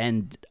since the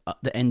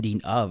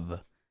ending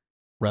of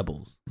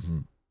Rebels,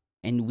 Mhm.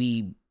 and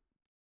we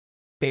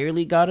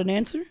barely got an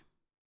answer.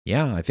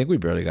 Yeah, I think we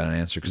barely got an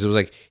answer because it was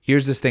like,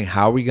 here's this thing.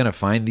 How are we gonna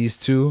find these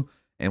two?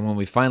 And when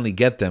we finally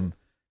get them,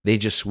 they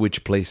just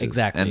switch places.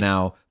 Exactly. And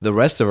now the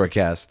rest of our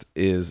cast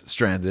is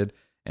stranded,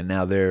 and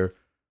now they're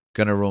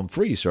gonna roam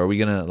free. So are we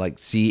gonna like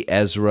see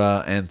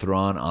Ezra and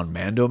Thrawn on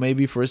Mando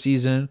maybe for a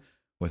season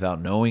without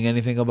knowing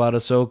anything about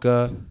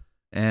Ahsoka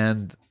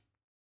and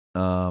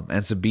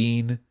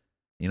Sabine,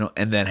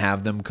 and then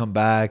have them come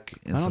back?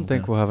 I don't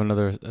think we'll have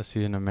another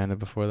season of Mando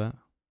before that.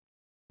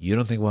 You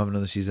don't think we'll have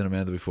another season of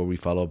Mando before we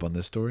follow up on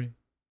this story?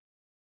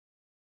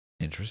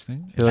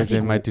 Interesting. I feel like they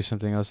think might do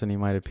something else and he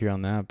might appear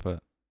on that,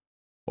 but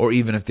Or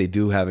even if they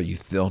do have it, you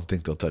don't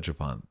think they'll touch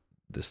upon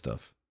this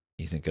stuff.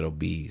 You think it'll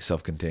be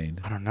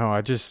self-contained. I don't know.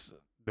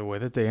 The way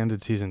that they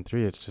ended season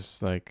 3, it's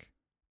just like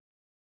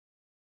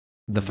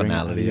The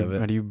finality of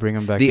How it. do you bring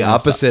them back? The in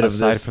opposite of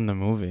aside this. from the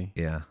movie.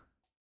 Yeah.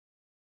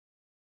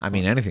 I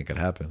mean, anything could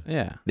happen.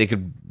 Yeah, They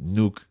could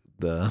nuke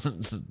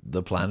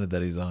the planet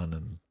that he's on,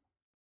 and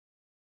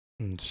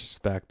and it's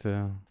just back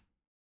to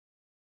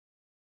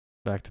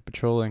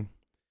patrolling.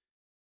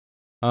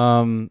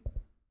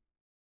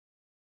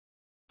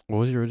 What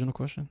was your original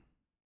question?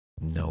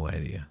 no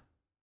idea.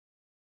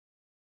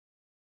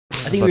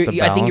 I think About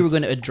the I think you were balance?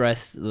 going to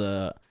address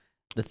the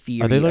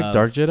theory. Are they like of,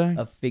 Dark Jedi?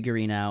 of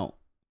figuring out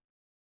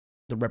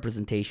the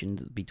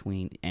representation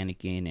between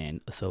Anakin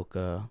and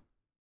Ahsoka?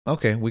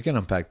 Okay, we can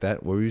unpack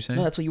that. What were you saying?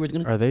 No, that's what you were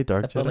going to. Are they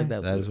Dark I felt Jedi? like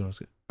that. That is what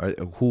I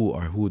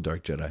was. Who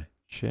Dark Jedi?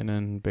 Shin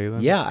and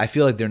Balin? Yeah, I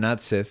feel like they're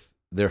not Sith.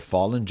 They're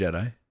fallen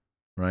Jedi,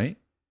 right?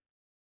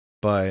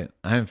 But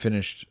I haven't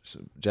finished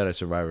Jedi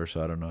Survivor,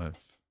 so I don't know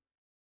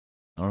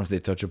if they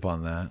touch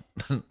upon that.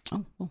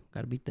 Oh,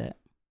 gotta beat that.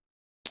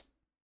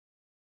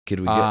 Could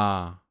we get?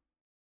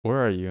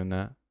 Where are you in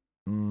that?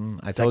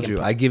 I told Second you.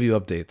 pla- I give you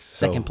updates.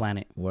 Second so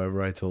planet.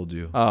 wherever I told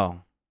you.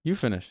 Oh, you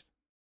finished.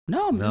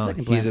 No, I'm in the No,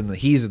 second he's planet.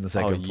 he's in the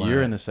second Oh, planet.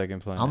 you're in the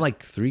second planet. I'm like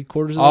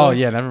 3/4 of the Oh way.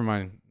 yeah, never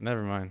mind.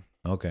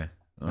 Okay.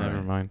 All Never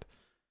right. mind.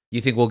 You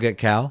think we'll get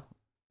Cal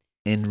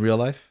in real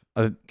life?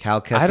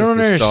 Cal Kestis, I don't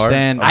the star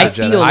understand. of the I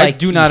Jedi? feel I like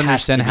do he not has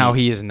understand to how be.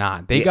 he is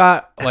not. They Yeah.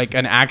 got like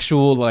an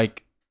actual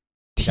like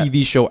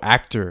TV show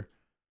actor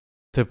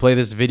to play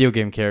this video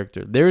game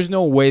character. There's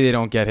no way they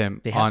don't get him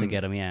They have on. to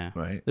get him, yeah.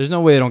 Right. There's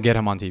no way they don't get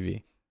him on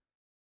TV.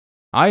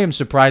 I am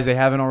surprised they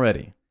haven't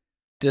already.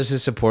 Does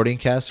his supporting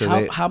cast or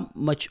they? How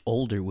much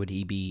older would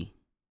he be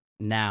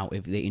now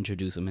if they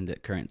introduce him in the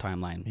current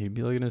timeline? He'd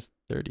be like in his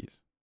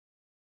 30s,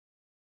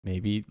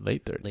 maybe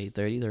late 30s. Late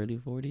 30s, early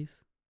 40s?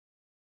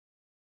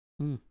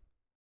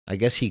 I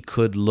guess he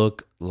could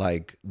look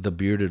like the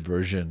bearded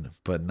version,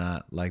 but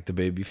not like the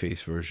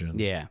babyface version.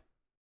 Yeah.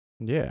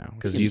 Yeah,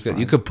 Because which you is could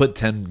fine. put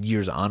 10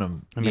 years on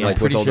him. I mean, Yeah. I'm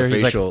pretty with all sure the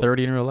he's facial. like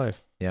 30 in real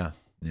life. Yeah.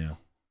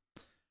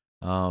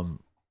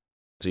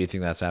 So you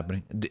think that's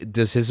happening?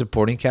 Does his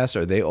supporting cast,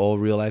 are they all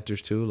real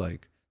actors too?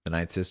 Like the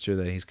Night Sister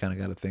that he's kind of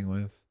got a thing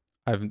with.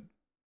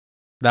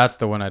 That's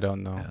the one I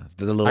don't know. Yeah.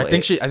 The little. I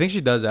think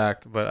she does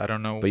act, but I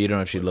don't know. But you don't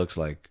know if she looks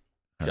like.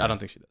 her. I don't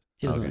think she does.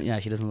 She doesn't, Okay. Yeah,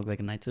 she doesn't look like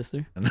a Night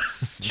Sister.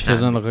 She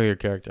doesn't look like your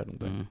character. I don't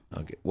think.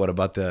 Okay. What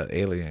about the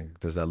alien?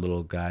 Does that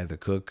little guy, the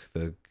cook,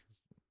 the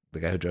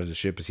guy who drives the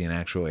ship, is he an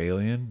actual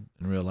alien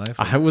in real life?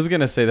 I was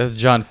gonna say that's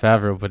Jon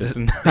Favreau, but it's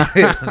not.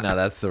 No,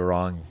 that's the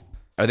wrong.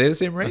 Are they the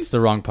same race? That's the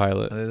wrong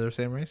pilot. Are they the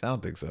same race? I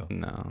don't think so.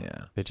 No.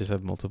 Yeah. They just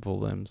have multiple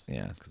limbs.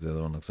 Yeah, because the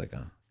other one looks like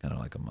kind of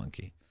like a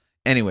monkey.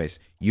 Anyways,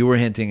 you were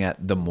hinting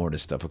at the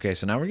Mortis stuff. Okay,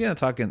 so now we're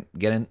gonna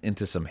get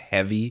into some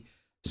heavy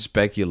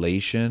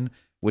speculation,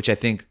 which I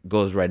think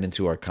goes right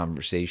into our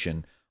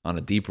conversation on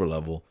a deeper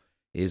level.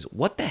 Is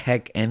what the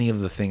heck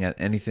anything at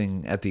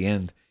the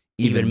end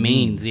even Even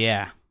means,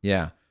 yeah.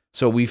 Yeah.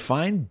 So we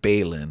find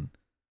Balin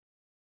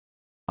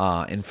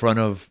in front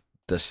of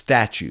the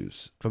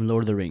statues. From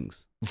Lord of the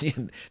Rings.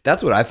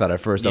 That's what I thought at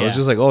first. I was Yeah.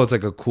 just like, oh, it's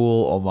like a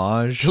cool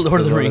homage To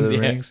Lord of the Rings,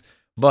 yeah.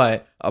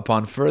 But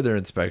upon further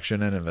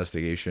inspection and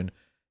investigation,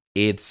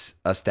 it's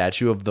a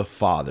statue of the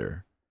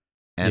father.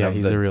 And yeah, of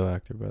he's the, a real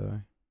actor, by the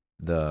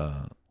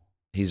way.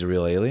 He's a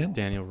real alien?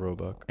 Daniel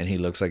Roebuck. And he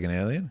looks like an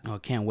alien? Oh, I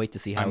can't wait to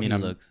see how I mean, he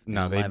looks.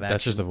 no, in they, live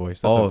that's just a action.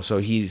 voice. That's So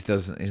he's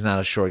not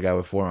a short guy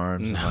with 4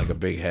 arms and No. like a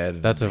big head.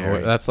 and that's a hairy.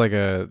 voice. That's like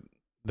a.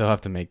 They'll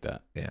have to make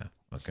that. Yeah.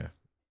 Okay.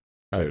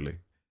 All right. Clearly.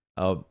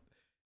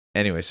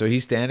 Anyway, so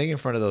he's standing in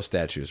front of those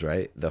statues,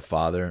 right? The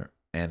father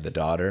and the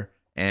daughter,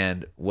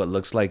 and what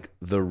looks like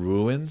the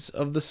ruins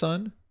of the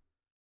sun,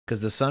 because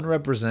the sun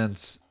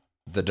represents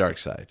the dark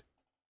side,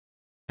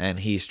 and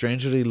he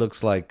strangely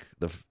looks like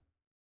the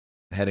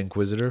head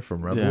inquisitor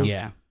from Rebels.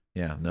 Yeah.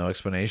 Yeah. No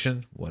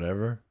explanation.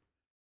 Whatever.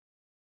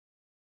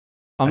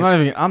 I'm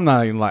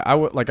not even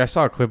like I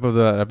saw a clip of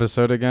that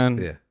episode again.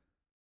 Yeah.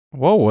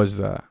 What was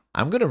that?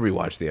 I'm gonna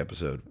rewatch the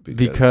episode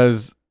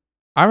Because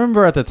I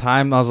remember at the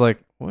time I was like,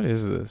 "What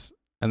is this?"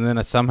 And then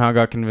I somehow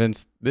got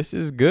convinced this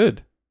is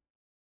good.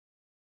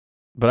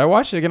 But I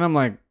watched it again. I'm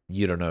like,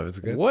 you don't know if it's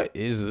good. "What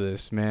is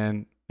this,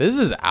 man? This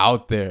is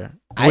out there."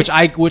 I- Which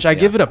I yeah.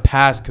 give it a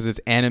pass because it's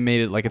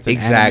animated, like it's an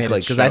Exactly,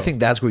 because because I think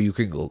that's where you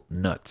can go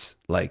nuts.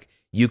 Like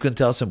you can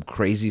tell some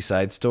crazy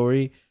side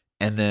story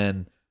and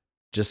then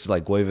just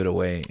like wave it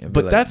away. And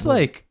be But that's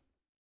 "Well,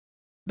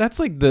 that's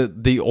like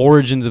the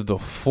origins of the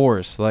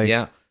Force. Like,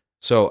 yeah.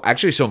 So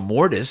actually, so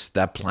Mortis,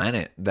 that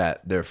planet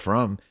that they're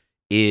from,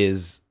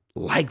 is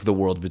like the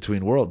world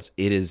between worlds.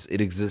 It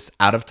exists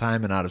out of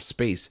time and out of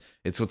space.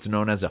 It's what's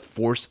known as a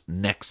Force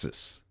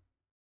nexus.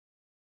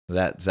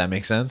 Does that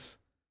make sense?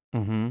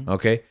 Mm-hmm.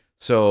 Okay.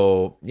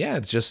 So yeah,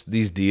 it's just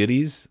these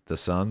deities: the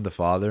son, the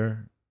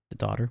father, The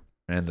daughter.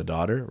 and the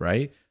daughter.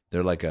 Right?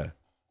 They're like a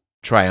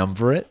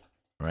triumvirate,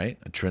 right?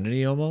 A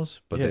trinity almost,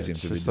 but Yeah, they seem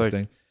it's to be just like-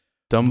 distinct.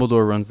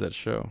 Dumbledore runs that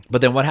show.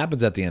 But then what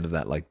happens at the end of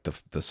that? Like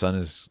the son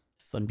is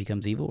Son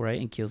becomes evil, right?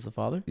 And kills the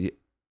father.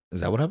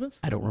 that what happens?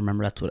 I don't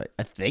remember. That's what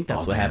I think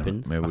that's Oh, what man,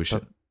 happens. Maybe I we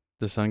should. thought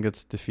the son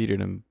gets defeated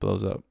and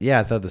blows up.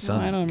 Yeah, I thought the I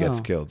son don't gets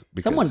know. killed.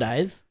 Someone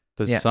dies.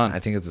 The Yeah, son, I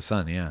think it's the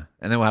son. Yeah,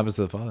 and then what happens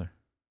to the father?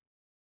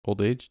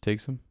 old age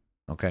takes him.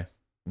 Okay,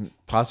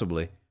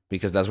 possibly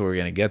because that's what we're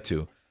gonna get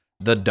to.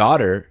 The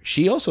daughter,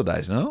 she also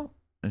dies, no?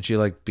 And she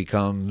like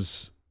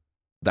becomes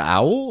the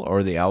owl,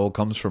 or the owl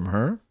comes from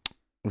her.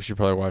 We should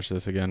probably watch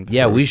this again.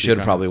 Yeah, before we speak should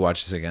on it. probably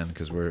watch this again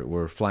because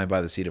we're flying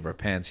by the seat of our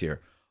pants here.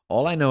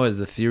 All I know is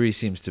the theory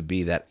seems to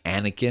be that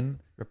Anakin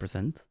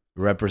Represents.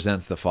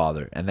 represents the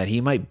father and that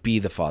he might be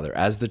the father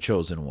as the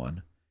chosen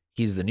one.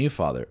 He's the new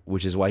father,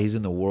 which is why he's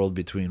in the world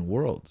between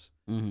worlds,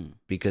 Mm-hmm.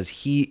 because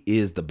he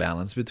is the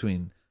balance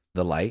between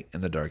the light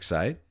and the dark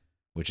side,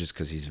 which is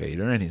because he's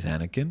Vader and he's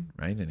Anakin,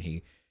 right? And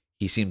he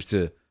seems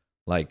to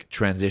like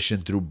transition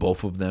through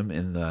both of them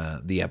in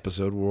the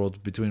episode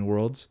World Between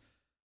Worlds.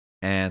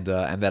 And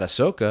that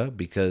Ahsoka,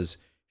 because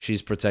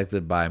she's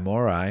protected by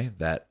Morai,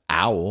 that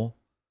owl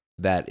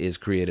that is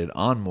created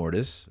on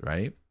Mortis,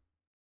 right?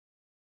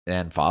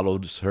 And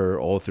follows her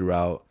all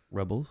throughout.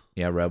 Rebels.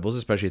 Yeah, Rebels,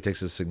 especially it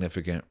takes a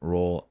significant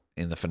role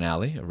in the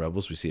finale of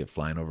Rebels. We see it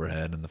flying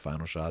overhead in the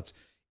final shots.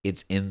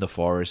 It's in the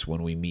forest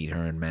when we meet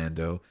her and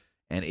Mando,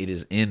 and it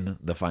is in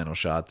the final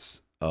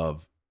shots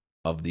of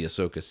the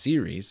Ahsoka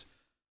series.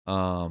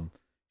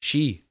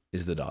 She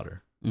is the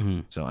daughter.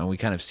 Mm-hmm. So, and we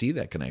kind of see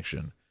that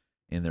connection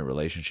in their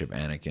relationship,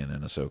 Anakin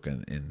and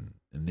Ahsoka, in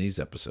these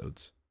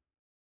episodes.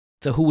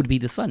 So who would be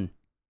the son?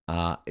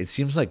 It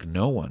seems like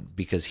no one,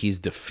 because he's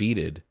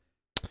defeated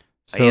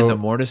So in the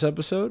Mortis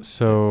episode,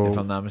 so if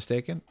I'm not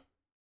mistaken,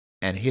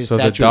 and his So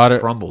the statue daughter-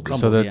 is crumbled. so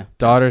Crumbled, the yeah.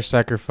 daughter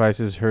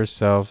sacrifices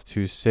herself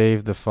to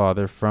save the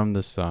father from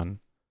the son,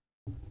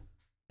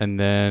 and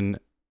then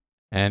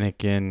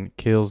Anakin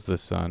kills the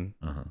son,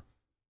 Uh-huh.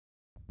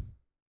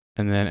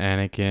 and then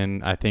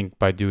Anakin, I think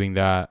by doing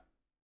that,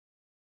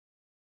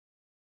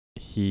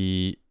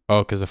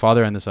 because the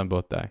father and the son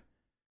both die.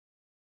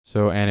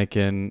 So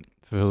Anakin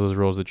fulfills his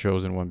role as the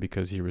chosen one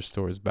because he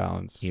restores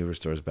balance. He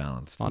restores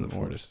balance to On the Force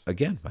Mortis.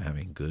 again by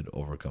having good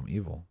overcome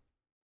evil,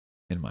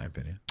 in my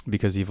opinion.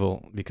 because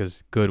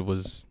good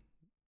was,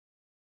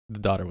 the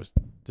daughter was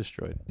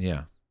destroyed.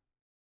 Yeah.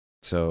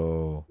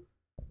 So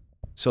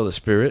the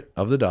spirit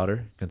of the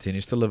daughter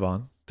continues to live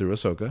on through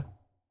Ahsoka,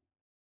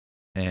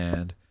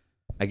 and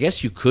I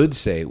guess you could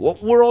say, well,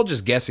 we're all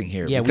just guessing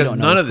here Yeah, we because don't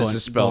know none of what's this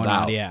is spelled going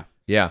on, out. Yeah.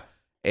 Yeah,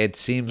 it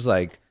seems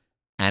like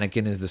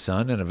Anakin is the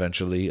son and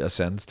eventually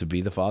ascends to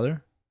be the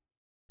father.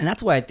 And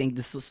that's why I think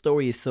this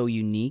story is so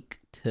unique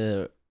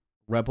to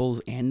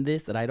Rebels and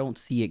this that I don't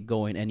see it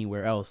going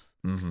anywhere else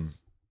Mm-hmm.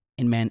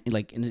 in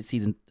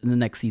the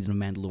next season of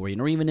Mandalorian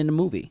or even in the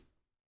movie.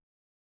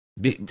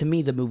 To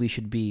me, the movie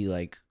should be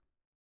like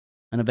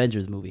an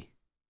Avengers movie.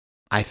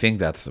 I think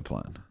that's the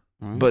plan.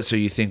 Alright? But so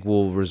you think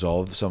we'll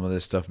resolve some of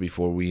this stuff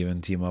before we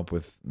even team up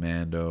with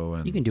Mando?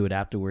 And You can do it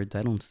afterwards.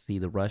 I don't see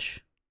the rush.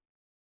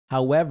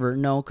 However,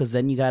 because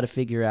then you got to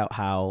figure out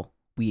how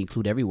we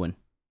include everyone.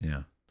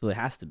 yeah, So it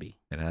has to be.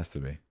 it has to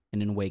be.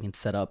 and in a way can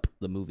set up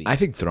the movie. I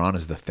think Thrawn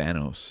is the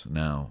Thanos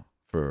now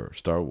for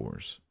Star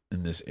Wars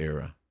in this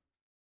era.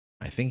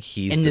 I think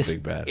he's in the this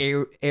big bad.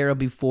 era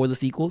before the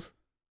sequels.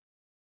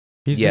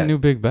 He's Yeah. the new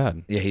big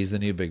bad. Yeah, he's the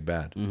new big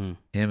bad. Mm-hmm.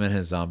 Him and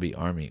his zombie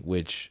army,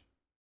 which,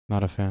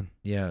 Not a fan.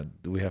 yeah,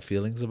 do we have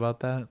feelings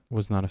about that?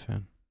 Was not a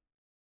fan.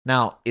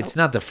 Now, it's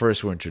not the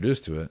first we're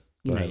introduced to it.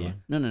 Go ahead,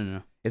 Lon.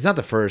 No. It's not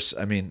the first.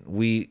 I mean,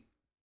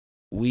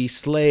 we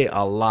slay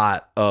a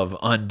lot of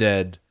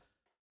undead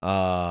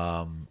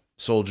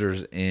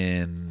soldiers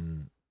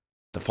in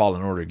the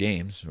Fallen Order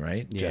games,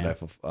 right? Yeah.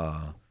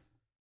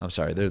 I'm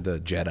sorry, they're the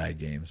Jedi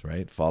games,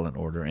 right? Fallen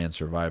Order and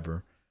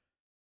Survivor.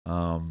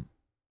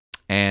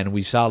 And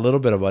we saw a little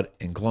bit of it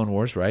in Clone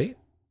Wars, right?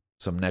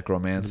 Some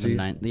necromancy.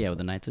 With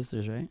the Night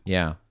Sisters, right?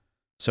 Yeah.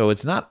 So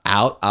it's not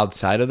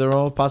outside of the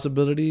realm of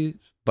possibility,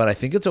 but I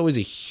think it's always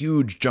a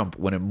huge jump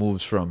when it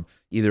moves from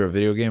either a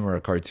video game or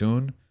a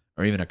cartoon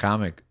or even a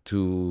comic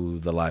to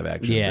the live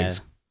action. Yeah,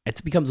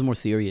 it becomes more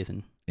serious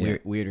and Yeah.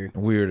 weirder.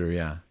 Weirder,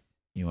 yeah.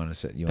 You want to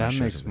say That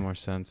makes more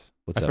sense.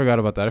 What's I up? forgot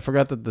about that. I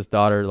forgot that this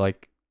daughter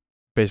like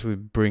basically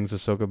brings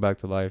Ahsoka back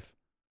to life,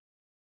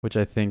 which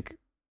I think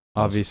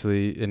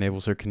obviously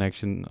enables her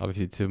connection,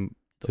 obviously to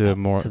the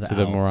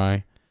owl.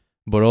 Morai,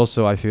 but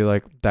also I feel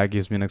like that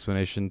gives me an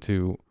explanation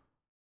to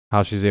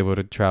how she's able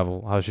to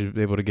travel, how she's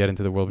able to get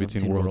into the world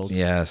between worlds.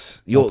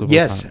 Yes. Multiple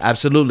Yes, times.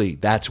 absolutely.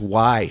 That's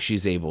why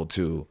she's able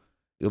to.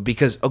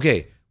 Because,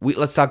 okay,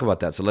 let's talk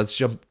about that. So let's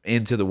jump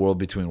into the world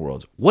between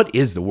worlds. What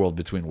is the world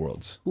between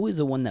worlds? Who is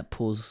the one that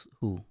pulls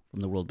who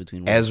from the world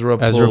between worlds? Ezra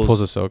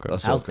Pulls Ahsoka.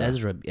 How's Ahsoka.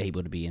 Ezra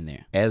able to be in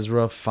there?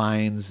 Ezra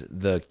finds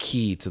the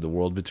key to the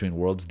world between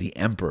worlds. The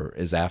Emperor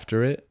is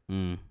after it,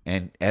 Mm.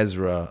 and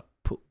Ezra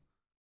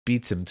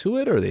beats him to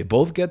it, or they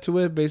both get to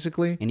it,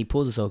 basically. And he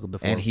pulls Ahsoka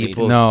before. And he Vader.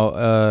 pulls-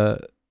 No,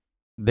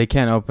 they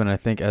can't open. I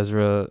think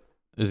Ezra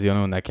is the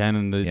only one that can,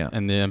 and Yeah.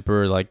 the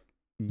Emperor like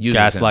Uses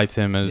gaslights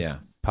him as Yeah.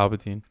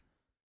 Palpatine.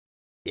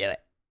 Yeah.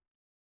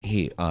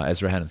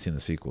 Ezra hadn't seen the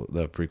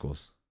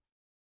prequels.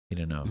 He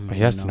didn't know. Mm, He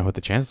has to no. know what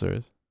the Chancellor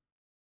is.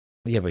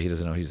 Yeah, but he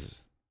doesn't know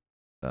he's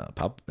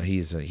he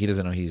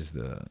doesn't know he's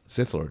the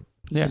Sith Lord.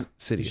 Yeah,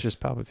 Sidious. He's just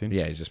Palpatine.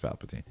 Yeah, he's just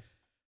Palpatine.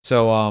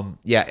 So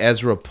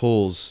Ezra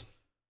pulls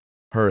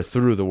her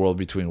through the world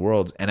between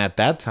worlds, and at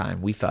that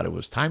time we thought it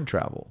was time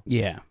travel,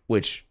 Yeah.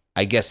 which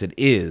I guess it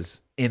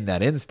is in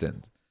that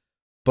instant.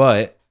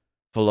 But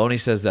Filoni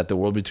says that the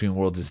world between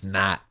worlds is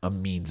not a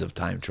means of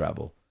time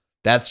travel.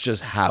 That's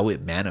just how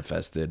it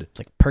manifested. It's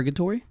like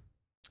purgatory.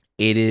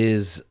 It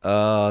is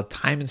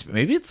time and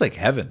maybe it's like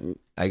heaven.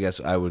 I guess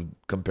I would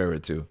compare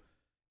it to,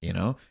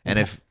 And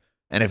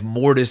if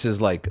Mortis is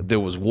like there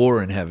was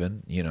war in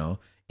heaven,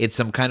 it's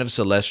some kind of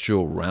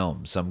celestial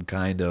realm, some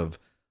kind of,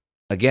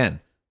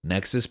 again,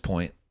 nexus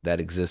point that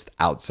exists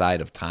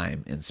outside of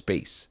time and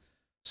space.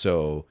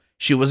 So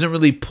she wasn't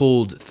really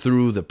pulled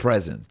through the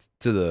present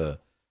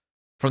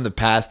from the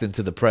past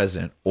into the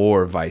present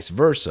or vice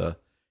versa.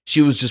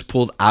 She was just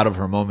pulled out of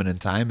her moment in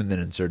time and then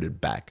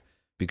inserted back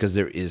because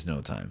there is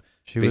no time.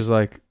 She was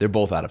like They're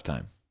both out of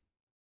time.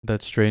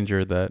 that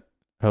stranger that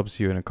helps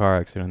you in a car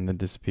accident and then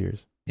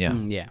disappears. Yeah.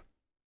 Yeah.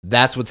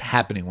 That's what's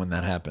happening when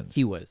that happens.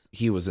 He was.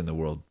 He was in the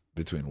world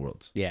between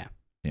worlds. Yeah.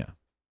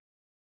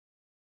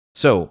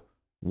 So,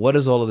 what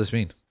does all of this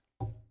mean?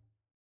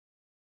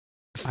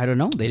 I don't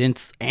know. They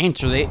didn't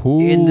answer it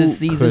Who in this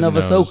season of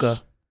could knows?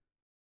 Ahsoka.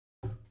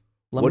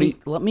 What do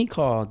Let me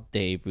call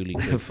Dave really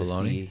quick.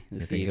 Filoni? To You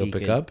see think if he'll he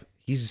pick could- up?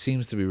 He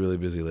seems to be really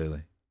busy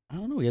lately. I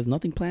don't know. He has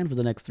nothing planned for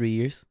the next 3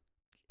 years.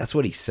 That's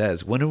what he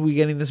says. When are we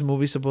getting this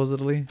movie,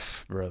 supposedly?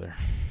 Brother.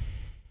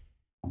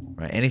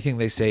 Right. Anything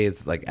they say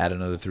is like add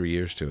another 3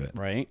 years to it.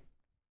 Right.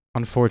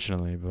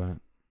 Unfortunately, but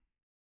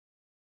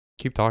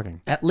keep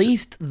talking. At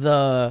least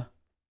the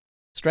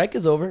strike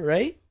is over,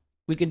 right?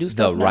 We can do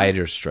stuff. The now.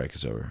 writer's strike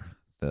is over.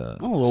 The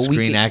Oh, well, we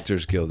Screen can-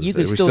 Actors Guild is You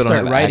there. can We still don't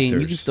start have writing. You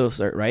actors. can still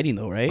start writing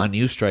though, right? A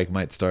new strike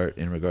might start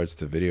in regards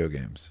to video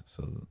games.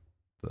 So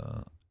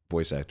the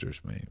voice actors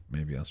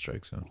may be on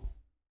strike soon.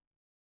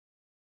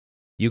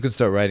 You can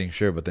start writing,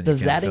 sure, but then Does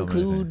you can't that film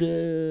anything.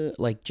 include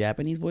like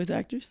Japanese voice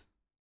actors?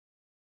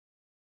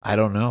 I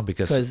don't know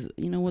because Because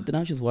you know what? Then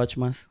I'll just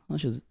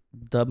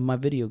dub my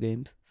video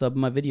games. Sub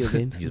my video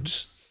games. you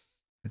just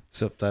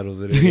subtitle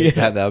video.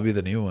 Yeah. That would be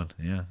the new one.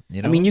 Yeah,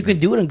 I mean, you can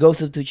do it in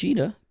Ghost of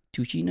Tsushima.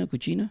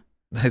 Kuchina?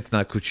 It's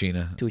not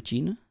Kuchina.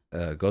 Tuchina?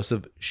 Ghost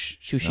of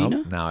Shushina?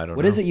 Nope. No, I don't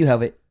What know. is it you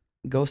have it?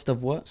 Ghost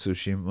of what?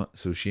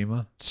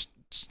 Tsushima.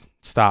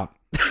 Stop.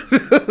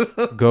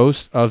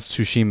 Ghost of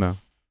Tsushima.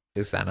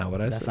 Is that not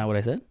what I That's said? not what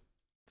I said.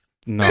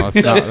 No, it's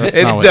not. That's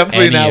it's not what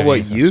definitely any not of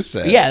what said. you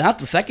said. Yeah, not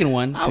the second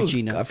one, I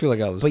Tuchina. feel like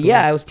I was. But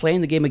yeah, I close. was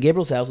playing the game at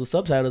Gabriel's house with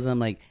subtitles, and I'm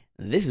like,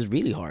 this is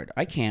really hard.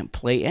 I can't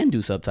play and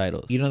do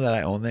subtitles. You know that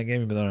I own that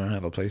game, even though I don't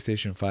have a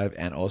PlayStation 5,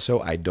 and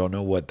also I don't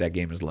know what that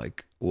game is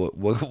like.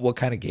 What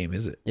kind of game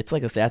is it? It's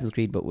like Assassin's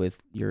Creed, but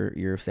with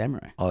your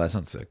samurai. Oh, that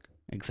sounds sick.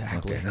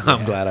 Exactly. Okay, Yeah.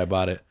 I'm glad I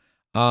bought it.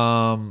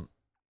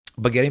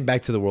 But getting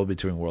back to the world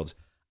between worlds,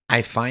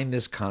 I find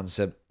this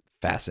concept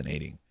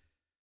fascinating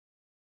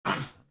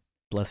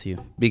Bless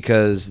you.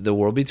 because the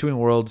world between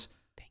worlds,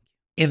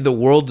 in the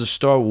worlds of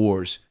Star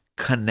Wars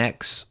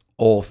connects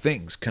all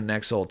things,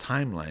 connects all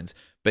timelines.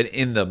 But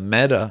in the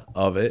meta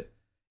of it,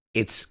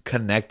 it's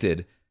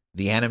connected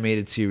the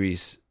animated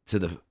series to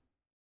the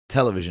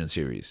television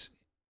series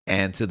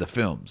and to the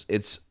films.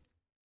 It's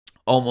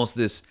almost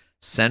this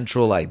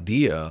central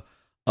idea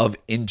of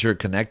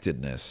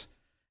interconnectedness.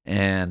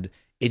 And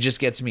it just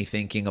gets me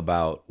thinking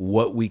about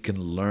what we can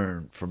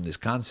learn from this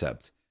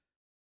concept.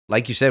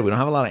 Like you said, we don't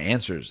have a lot of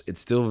answers.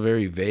 It's still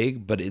very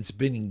vague, but it's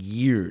been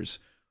years.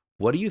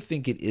 What do you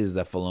think it is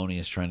that Filoni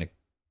is trying to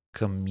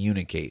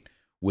communicate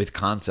with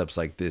concepts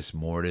like this,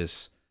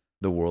 Mortis,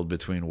 the world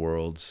between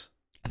worlds?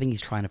 I think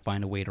he's trying to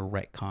find a way to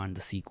retcon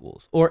the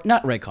sequels. Or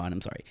not retcon,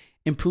 I'm sorry.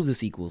 Improve the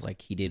sequels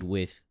like he did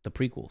with the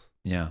prequels.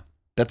 Yeah.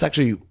 That's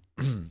actually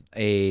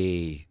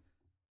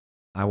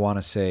I want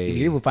to say... If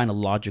you're able to find a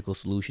logical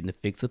solution to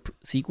fix the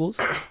sequels,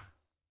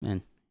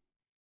 man,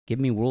 give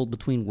me World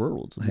Between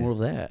Worlds. More of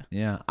that.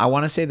 Yeah. I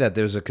want to say that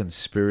there's a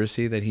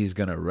conspiracy that he's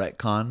going to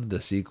retcon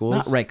the sequels.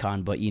 Not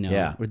retcon, but,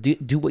 Yeah. or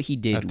do what he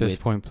did At this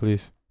point,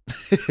 please.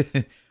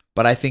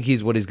 But I think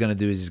what he's going to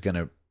do is he's going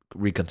to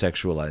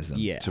recontextualize them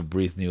Yeah. to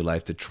breathe new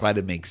life, to try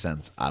to make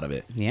sense out of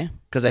it. Yeah.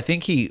 Because I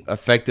think he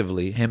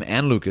effectively, him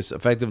and Lucas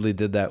effectively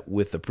did that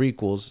with the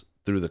prequels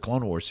through the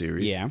Clone Wars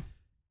series. Yeah.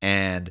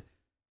 And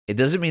it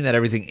doesn't mean that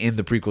everything in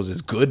the prequels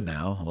is good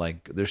now.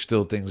 Like, there's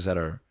still things that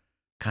are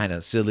kind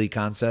of silly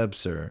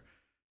concepts or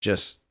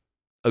just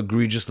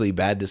egregiously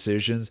bad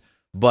decisions.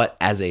 But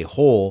as a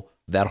whole,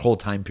 that whole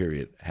time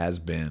period has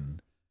been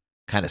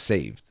kind of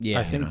saved. Yeah.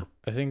 I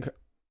think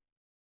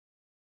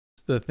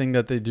the thing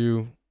that they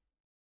do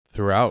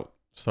throughout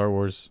Star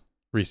Wars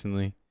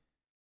recently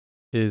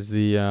is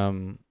the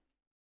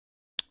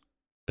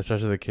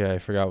especially the kid, I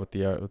forgot what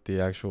the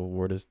actual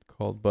word is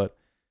called, but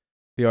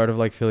the art of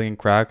like filling in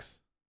cracks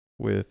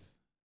with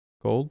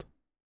gold.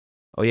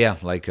 Oh, yeah,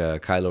 like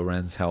Kylo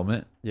Ren's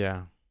helmet.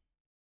 Yeah.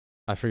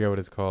 I forget what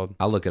it's called.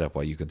 I'll look it up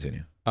while you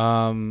continue.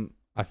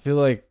 I feel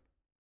like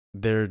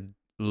they're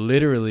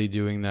literally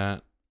doing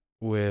that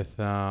with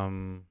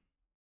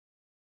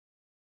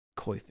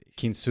Koi fish.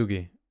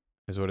 kintsugi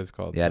is what it's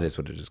called. Yeah, that is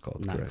what it is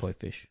called. Not correct. koi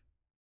fish.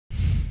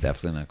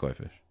 Definitely not koi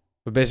fish.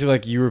 But basically,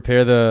 like, you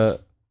repair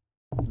the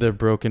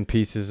broken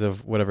pieces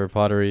of whatever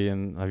pottery,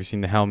 and have you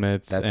seen the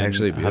helmets? That's and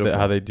actually how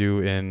beautiful. they do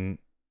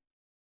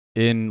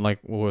in like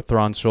with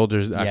Thrawn's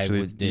shoulders. Yeah,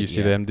 Actually, we did, you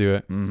see yeah. them do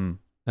it, Mm-hmm.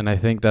 and I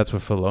think that's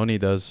what Filoni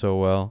does so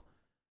well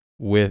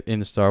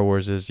in Star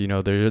Wars. Is,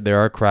 there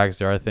are cracks,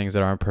 there are things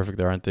that aren't perfect,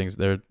 there are things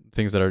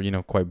that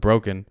are quite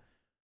broken,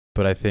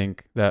 but I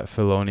think that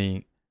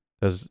Filoni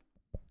does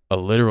a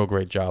literal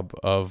great job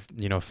of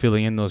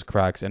filling in those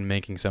cracks and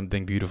making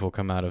something beautiful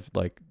come out of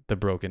like the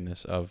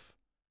brokenness of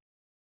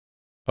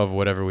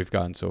whatever we've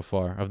gotten so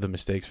far, of the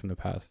mistakes from the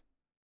past.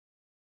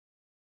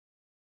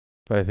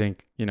 But I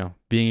think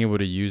being able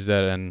to use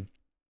that and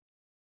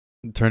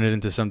turn it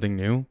into something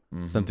new,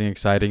 Mm-hmm. something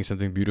exciting,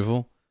 something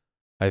beautiful,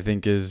 I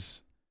think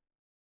is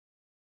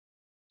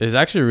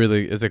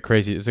actually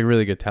it's a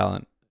really good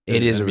talent.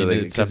 It is I mean,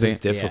 really, it's because it's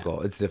something-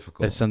 difficult. It's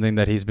difficult. It's something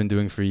that he's been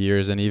doing for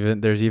years, and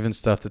there's even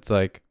stuff that's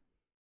like,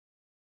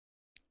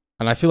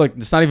 and I feel like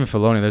it's not even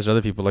Filoni. There's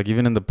other people, like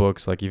even in the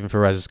books, like even for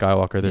Rise of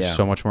Skywalker, there's Yeah.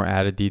 so much more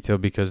added detail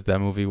because that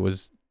movie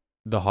was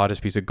the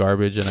hottest piece of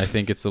garbage, and I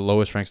think it's the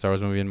lowest ranked Star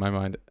Wars movie in my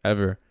mind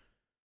ever.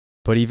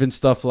 But even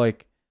stuff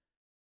like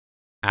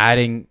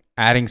adding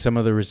some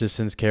of the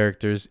Resistance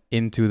characters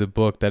into the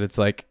book, that it's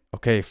like,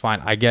 okay,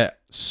 fine, I get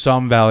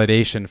some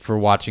validation for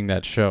watching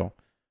that show.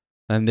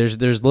 And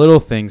there's little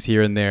things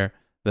here and there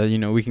that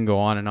we can go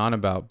on and on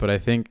about, but I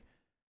think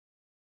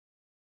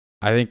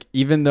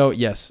even though,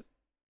 yes,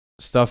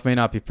 stuff may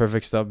not be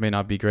perfect, stuff may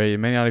not be great, it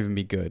may not even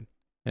be good,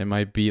 it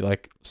might be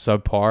like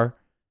subpar,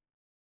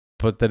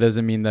 but that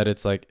doesn't mean that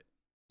it's like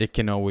it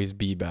can always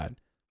be bad.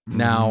 Mhm.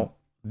 Now,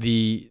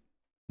 the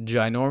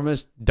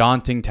ginormous,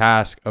 daunting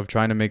task of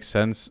trying to make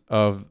sense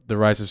of the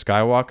Rise of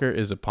Skywalker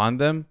is upon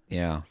them,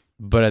 Yeah.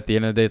 but at the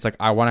end of the day, it's like,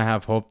 I want to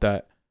have hope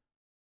that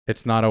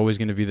it's not always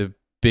going to be the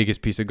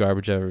biggest piece of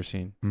garbage I've ever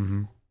seen.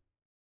 Mm-hmm.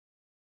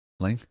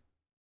 Link?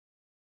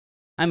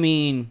 I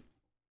mean,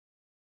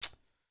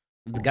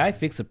 if the guy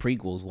fixed the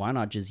prequels, why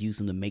not just use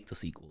him to make the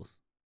sequels?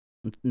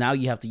 Now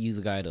you have to use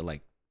a guy to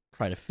like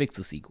try to fix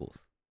the sequels.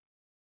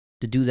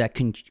 To do that,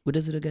 what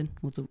is it again?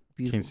 What's a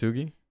beautiful?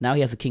 Kintsugi? Now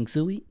he has a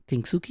Kintsugi,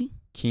 Kintsugi,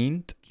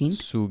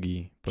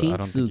 but I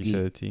don't think you Kintsugi.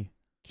 said the T.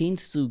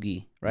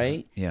 Kintsugi,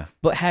 right? Yeah.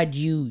 But had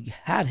you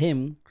had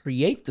him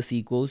create the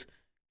sequels,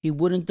 he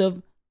wouldn't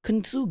have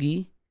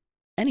Kintsugi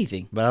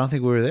anything. But I don't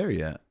think we were there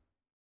yet.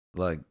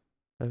 Like,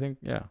 I think,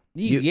 yeah.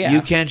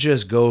 you can't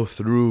just go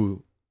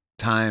through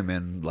time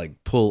and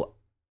like pull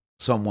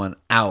someone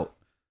out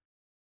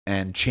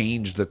and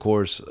change the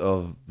course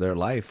of their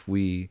life.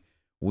 We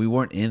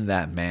weren't in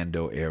that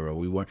Mando era.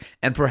 We weren't,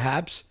 and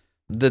perhaps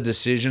the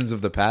decisions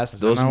of the past,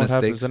 those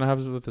mistakes. Is that what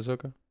happens with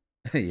Ahsoka?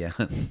 Yeah.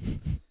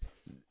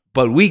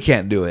 But we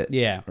can't do it.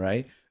 Yeah.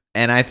 Right.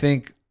 And I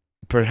think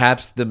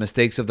perhaps the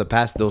mistakes of the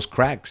past, those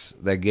cracks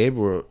that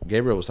Gabriel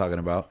was talking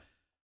about,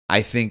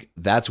 I think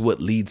that's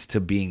what leads to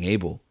being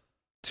able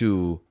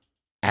to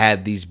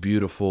add these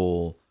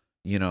beautiful,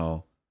 you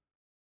know,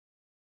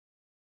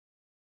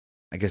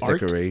 I guess Art?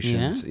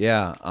 decorations.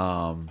 Yeah.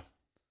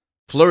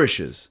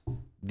 Flourishes.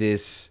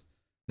 This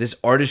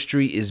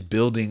artistry is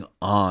building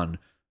on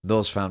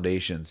those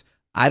foundations.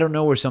 I don't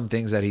know where some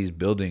things that he's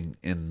building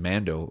in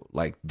Mando,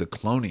 like the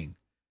cloning,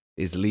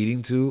 is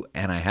leading to,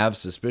 and I have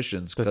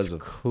suspicions That's because of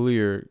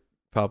clear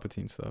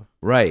Palpatine stuff.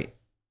 right.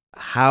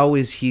 How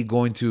is he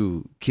going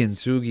to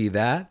kintsugi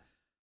that?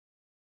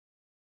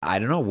 I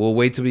don't know. We'll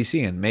wait till we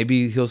see. And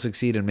maybe he'll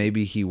succeed and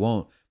maybe he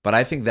won't. But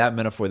I think that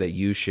metaphor that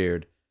you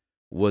shared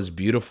was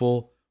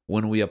beautiful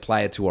when we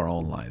apply it to our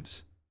own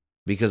lives.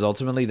 Because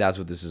ultimately, that's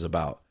what this is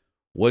about.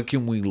 What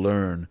can we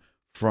learn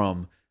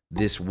from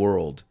this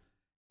world?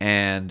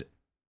 And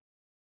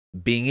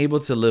being able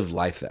to live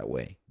life that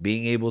way.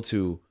 Being able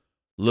to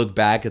look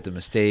back at the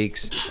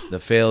mistakes, the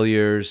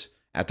failures,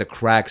 at the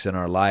cracks in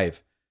our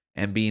life,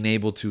 and being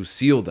able to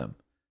seal them,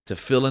 to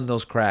fill in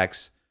those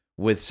cracks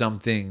with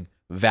something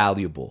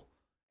valuable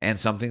and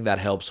something that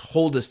helps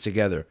hold us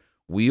together.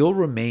 We'll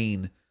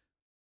remain,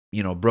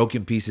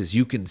 broken pieces.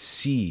 You can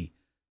see,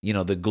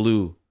 the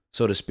glue,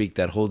 so to speak,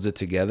 that holds it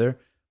together,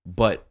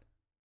 but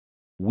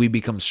we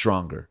become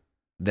stronger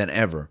than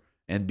ever.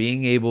 And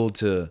being able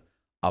to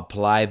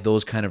apply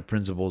those kind of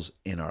principles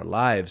in our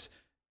lives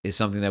is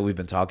something that we've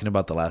been talking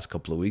about the last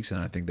couple of weeks, and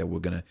I think that we're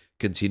going to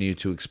continue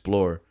to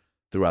explore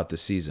throughout the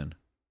season.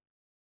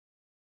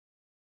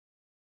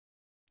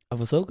 Of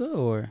Ahsoka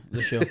or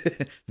the show?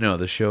 No,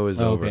 the show is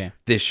Oh, over. okay.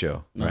 This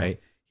show, No. right?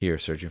 Here,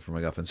 Searching for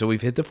MacGuffin. So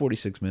we've hit the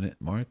 46-minute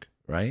mark,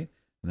 right?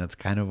 And that's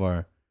kind of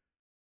our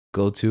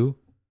go-to.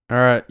 All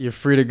right, you're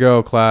free to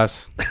go,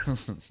 class.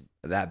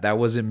 That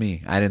wasn't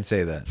me. I didn't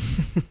say that.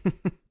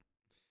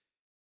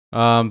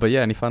 But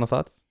yeah, any final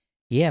thoughts?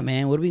 Yeah,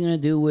 man. What are we gonna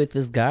do with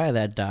this guy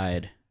that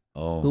died?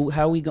 Oh,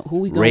 Who we gonna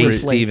Ray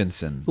replace?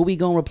 Stevenson. Who we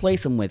gonna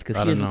replace him with? Because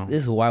I don't know. this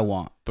is who I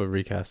want. But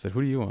recast it.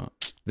 Who do you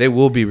want? They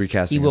will be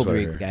recasting. He will is what I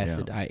be heard.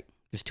 recasted. Yeah.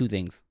 There's two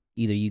things.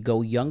 Either you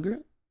go younger,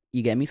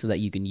 you get me, so that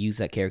you can use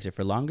that character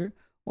for longer,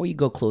 or you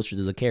go closer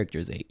to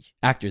the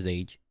actor's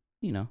age.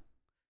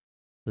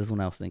 This is what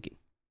I was thinking.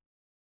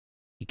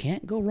 You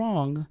can't go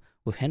wrong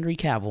with Henry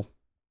Cavill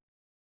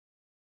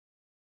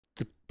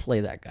to play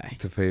that guy.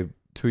 To pay,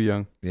 Too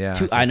young.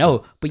 yeah. I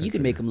know, but you Think can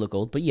so. make him look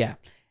old. But yeah,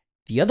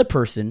 the other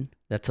person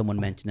that someone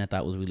mentioned I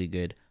thought was really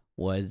good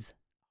was,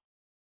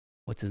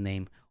 what's his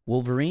name?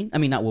 Wolverine? I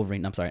mean, not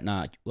Wolverine. I'm sorry,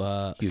 not Hugh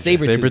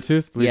Sabretooth.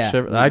 Sabretooth? Liev Yeah.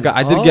 Schreiber.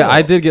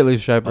 I did get Liev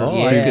Schreiber. Oh,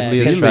 Yeah. I could see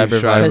Liev Liev Schreiber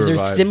Schreiber Because they're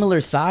vibes.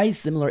 similar size,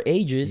 similar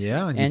ages.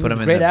 Yeah, and you and put he's him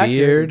a in great the actor.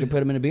 beard. You can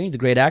put him in a beard. He's a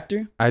great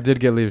actor. I did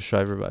get Liev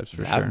Schreiber vibes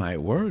for That sure.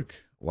 might work.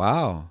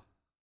 Wow.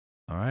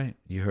 All right.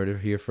 You heard it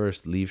here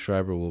first. Liev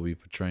Schreiber will be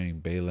portraying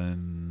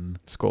Balin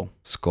Skull.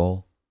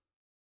 Skull.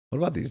 What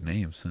about these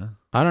names, huh?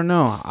 I don't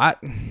know.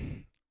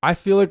 I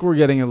feel like we're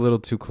getting a little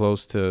too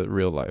close to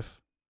real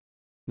life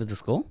With the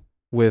skull?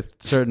 with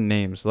certain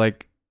names.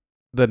 Like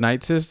the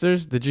Night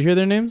Sisters. Did you hear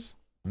their names?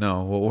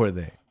 No, what were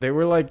they? They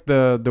were like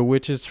the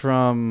witches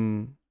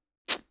from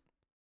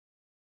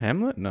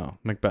Hamlet? No,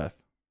 Macbeth.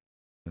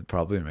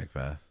 Probably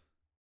Macbeth.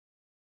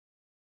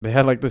 They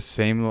had like the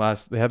same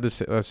last. They had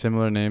the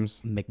similar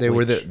names.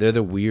 They're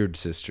the weird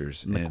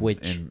sisters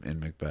McWitch. in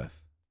Macbeth.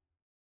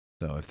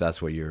 So if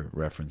that's what you're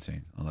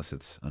referencing, unless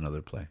it's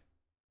another play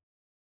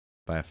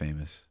by a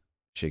famous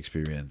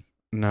Shakespearean.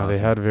 No, they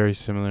Awesome. had very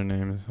similar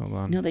names. Hold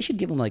on. No, they should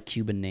give him like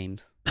Cuban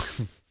names.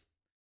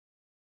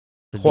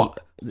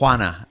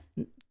 Juana.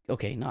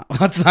 Okay, no,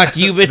 that's not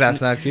Cuban.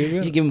 That's not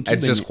Cuban? You give him Cuban.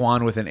 It's just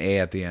Juan with an A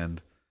at the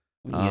end.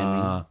 You know what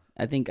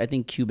I mean? I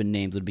think Cuban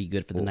names would be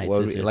good for the Night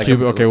What- Sisters. like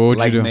Cuban- okay, what would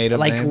you like do? Made up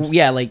Like names?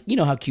 yeah, like you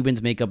know how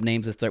Cubans make up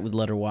names that start with the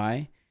letter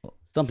Y,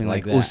 something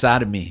like that.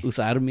 Usarmi.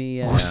 Usarmi,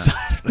 yeah.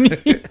 Usarmi.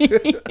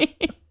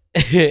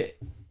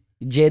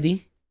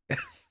 Jedi,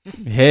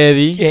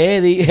 Hedy.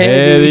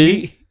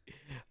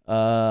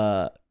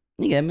 Hedy.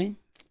 You get me?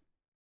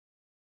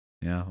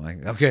 Yeah,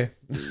 like okay.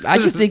 I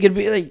just think it'd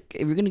be like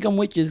if you're gonna come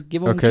witches,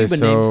 give them Okay, Cuban names.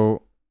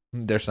 so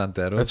They're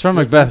Santeros. that's from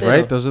Yes, Macbeth, Santero.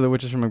 right? Those are the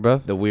witches from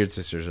Macbeth. The weird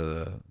sisters are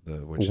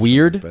the witches from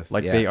Weird, Macbeth.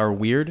 like Yeah. they are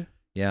weird.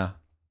 Yeah,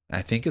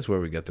 I think it's where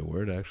we get the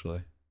word.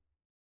 Actually,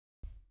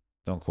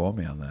 don't quote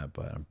me on that,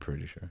 but I'm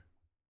pretty sure.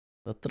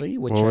 The three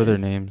What witches. were their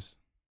names?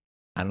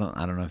 I don't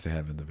know if they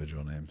have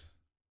individual names,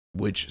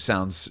 which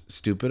sounds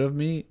stupid of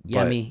me.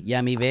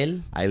 Yummy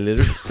Bell. But I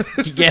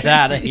literally Get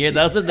out of here.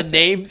 Those are the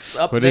names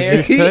up What did there.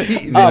 you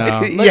say? Up.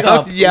 No. Look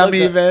up. Yummy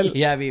Look up. Bell.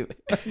 Yummy.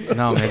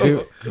 No,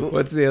 maybe.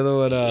 What's the other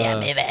one?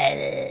 Yummy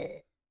Bell.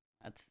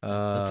 That's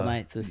uh,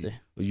 tonight, sister.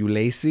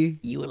 Ulysses.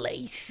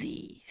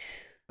 Ulysses.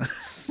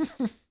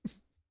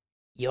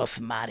 You're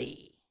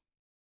smarty.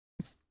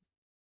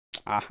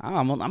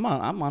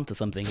 I'm onto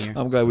something here.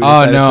 I'm glad we. Oh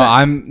decided no, to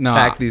I'm no.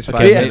 tack these 5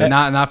 Okay, minutes.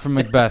 not from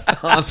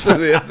Macbeth. onto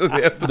the end of the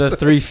The episode.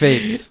 Three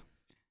Fates.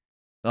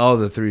 Oh,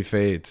 the three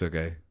fates.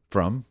 Okay,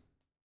 from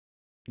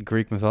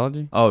Greek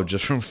mythology.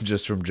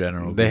 just from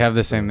general. They Greek. have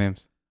the same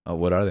names. Oh,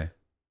 what are they?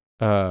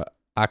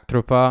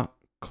 Actropa,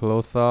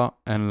 Clotha,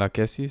 and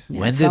Lachesis. Yeah,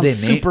 When it did they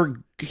sounds name-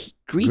 super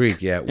Greek?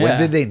 Greek. Yeah. When Yeah.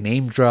 did they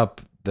name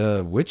drop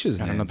the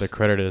witches' I don't know if they're names?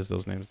 credited as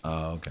those names.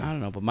 Oh, okay. I don't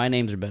know, but my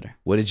names are better.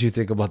 What did you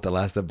think about the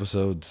last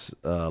episode's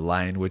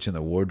Lion Witch in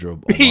the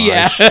Wardrobe?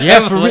 Yeah. homage?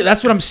 Yeah, for real.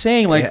 That's what I'm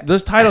saying. Like Yeah.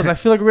 those titles, I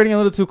feel like we're getting a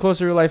little too close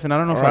to real life, and I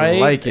don't know if I Right?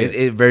 like it.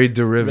 It very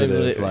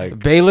derivative, Right. like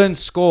Balin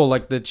Skull,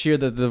 like the cheer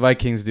that the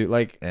Vikings do.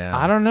 Like Yeah.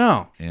 I don't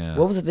know. yeah.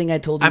 What was the thing I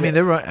told you? I mean,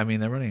 they're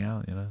running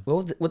out, you know.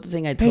 what the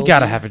thing I They told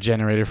gotta you? have a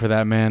generator for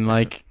that, man.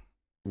 Like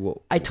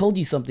Whoa. I told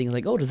you something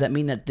like, oh, does that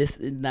mean that this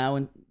is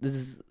now this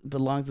is,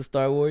 belongs to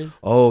Star Wars?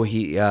 Oh,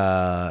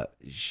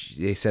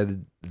 they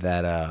said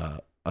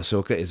that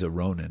Ahsoka is a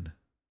Ronin.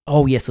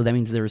 Oh yeah, so that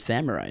means there were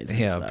samurais. in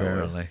Yeah, Star Wars.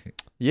 apparently.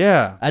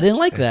 yeah, I didn't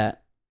like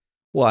that.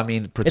 Well, I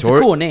mean, It's a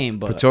cool name,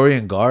 but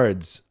Praetorian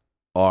guards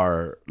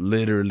are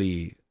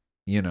literally,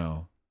 you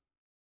know,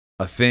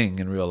 a thing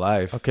in real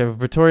life okay. But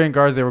Praetorian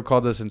Guards, they were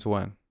called this since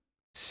when?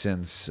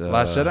 since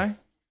Last Jedi.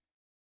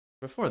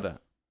 Before that.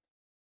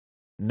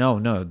 No,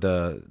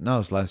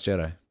 it's Last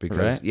Jedi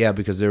because Right?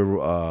 because they're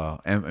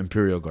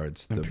Imperial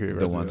guards, Imperial the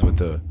guards, ones yeah. with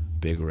the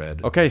big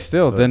red. Okay,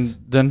 still But-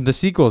 then the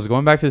sequels.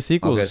 Going back to the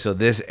sequels. Okay, so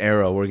this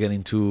era we're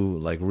getting too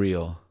like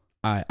real.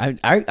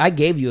 I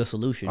gave you a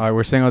solution. all right,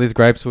 we're saying all these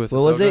gripes with.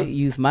 What was Ahsoka? it?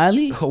 You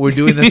smiley? We're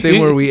doing the thing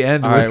where we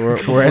end. All right,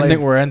 with we're ending.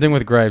 complaints. We're ending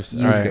with gripes.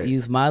 All You, right.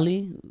 you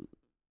smiley?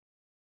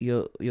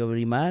 Yo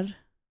rimar?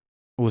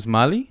 Was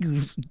Mali?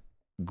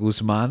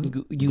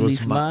 Guzman.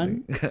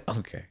 Guzman?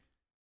 Okay.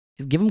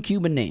 Just give them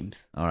Cuban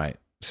names. All right.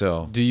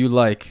 So Do you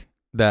like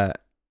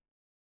that?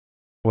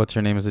 What's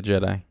her name as a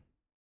Jedi?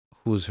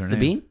 who's her name?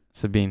 Sabine?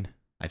 Sabine.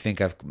 I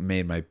think I've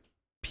made my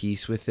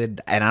peace with it,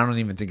 and I don't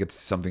even think it's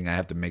something I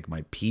have to make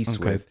my peace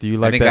Okay. with. Do you I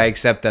like think that? I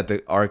accept that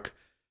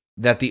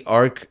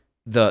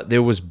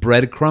there was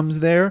breadcrumbs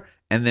there,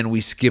 and then we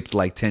skipped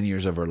like 10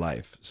 years of her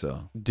life.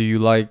 So Do you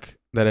like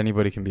that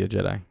anybody can be a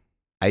Jedi?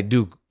 I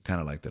do kind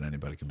of like that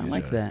anybody can be I a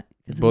like Jedi. that.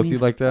 'Cause it Both you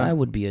means like that? I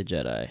would be a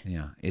Jedi.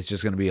 Yeah, it's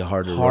just gonna be a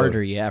harder Harder,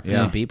 road, yeah, for Yeah.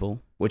 some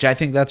people. which I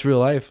think that's real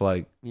life.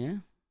 Like Yeah.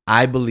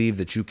 I believe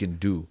that you can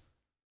do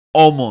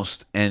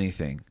almost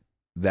anything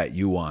that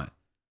you want,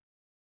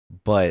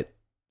 but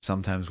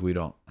sometimes we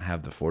don't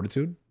have the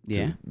fortitude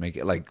Yeah. to make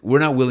it. Like we're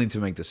not willing to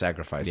make the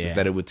sacrifices Yeah.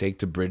 that it would take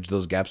to bridge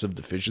those gaps of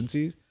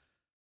deficiencies.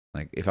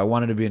 Like if I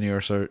wanted to be a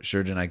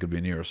neurosurgeon, I could be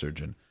a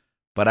neurosurgeon,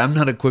 but I'm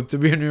not equipped to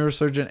be a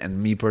neurosurgeon,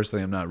 and me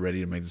personally, I'm not ready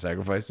to make the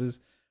sacrifices.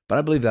 But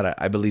I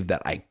believe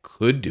that I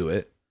could do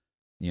it,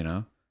 you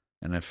know,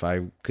 and if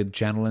I could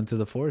channel into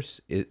the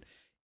Force, it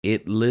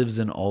lives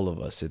in all of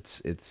us.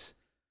 It's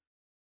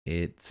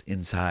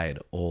inside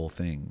all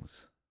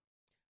things.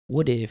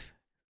 What if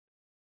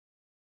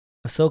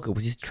Ahsoka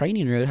was just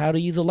training her how to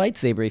use a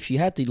lightsaber? If she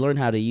had to learn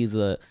how to use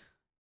a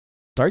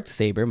dark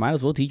saber, might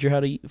as well teach her how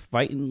to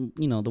fight in,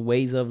 the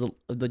ways of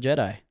the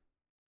Jedi.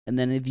 And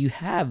then if you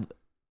have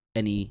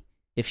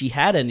if she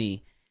had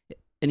any,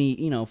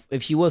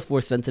 if she was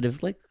Force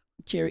sensitive, like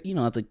cherry,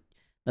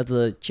 that's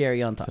a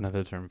cherry on That's top.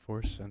 another term.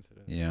 Force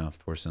sensitive. Yeah,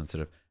 Force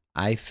sensitive.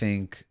 I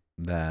think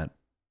that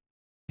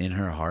in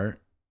her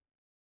heart,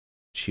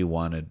 she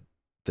wanted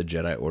the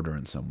Jedi Order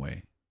in some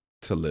way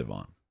to live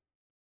on,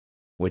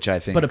 which I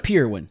think. But a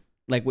pure one,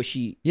 like what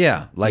she.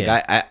 Yeah, like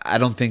Yeah. I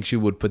don't think she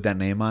would put that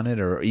name on it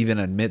or even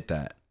admit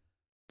that.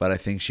 But I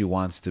think she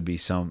wants there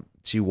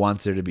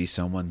to be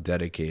someone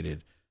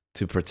dedicated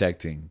to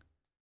protecting,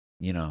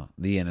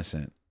 the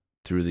innocent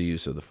through the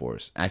use of the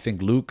Force. I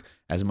think Luke,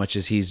 as much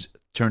as he's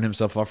turned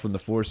himself off from the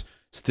Force,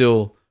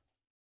 still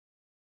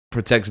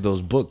protects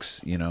those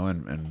books,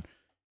 and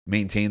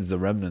maintains the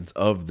remnants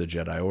of the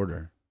Jedi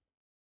Order.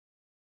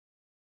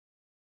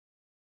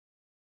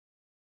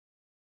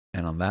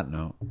 And on that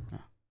note,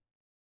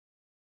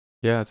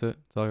 Yeah, that's it.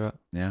 That's all I got.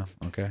 yeah,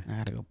 okay. I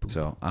gotta go poop.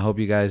 So I hope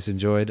you guys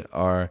enjoyed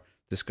our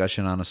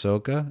discussion on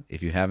Ahsoka.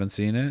 If you haven't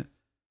seen it,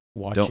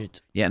 Watch don't-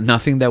 it. yeah,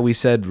 nothing that we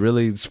said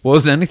really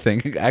spoils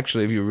anything.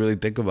 Actually, if you really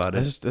think about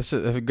it.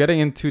 If getting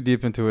in too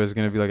deep into it is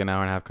gonna be like an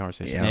hour and a half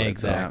conversation. Yeah,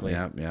 exactly.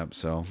 Yeah.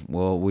 So,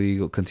 we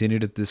will continue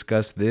to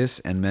discuss this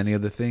and many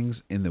other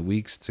things in the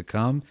weeks to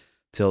come.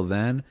 Till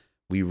then,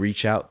 we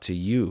reach out to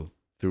you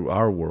through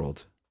our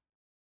world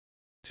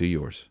to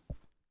yours.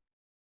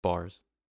 Bars.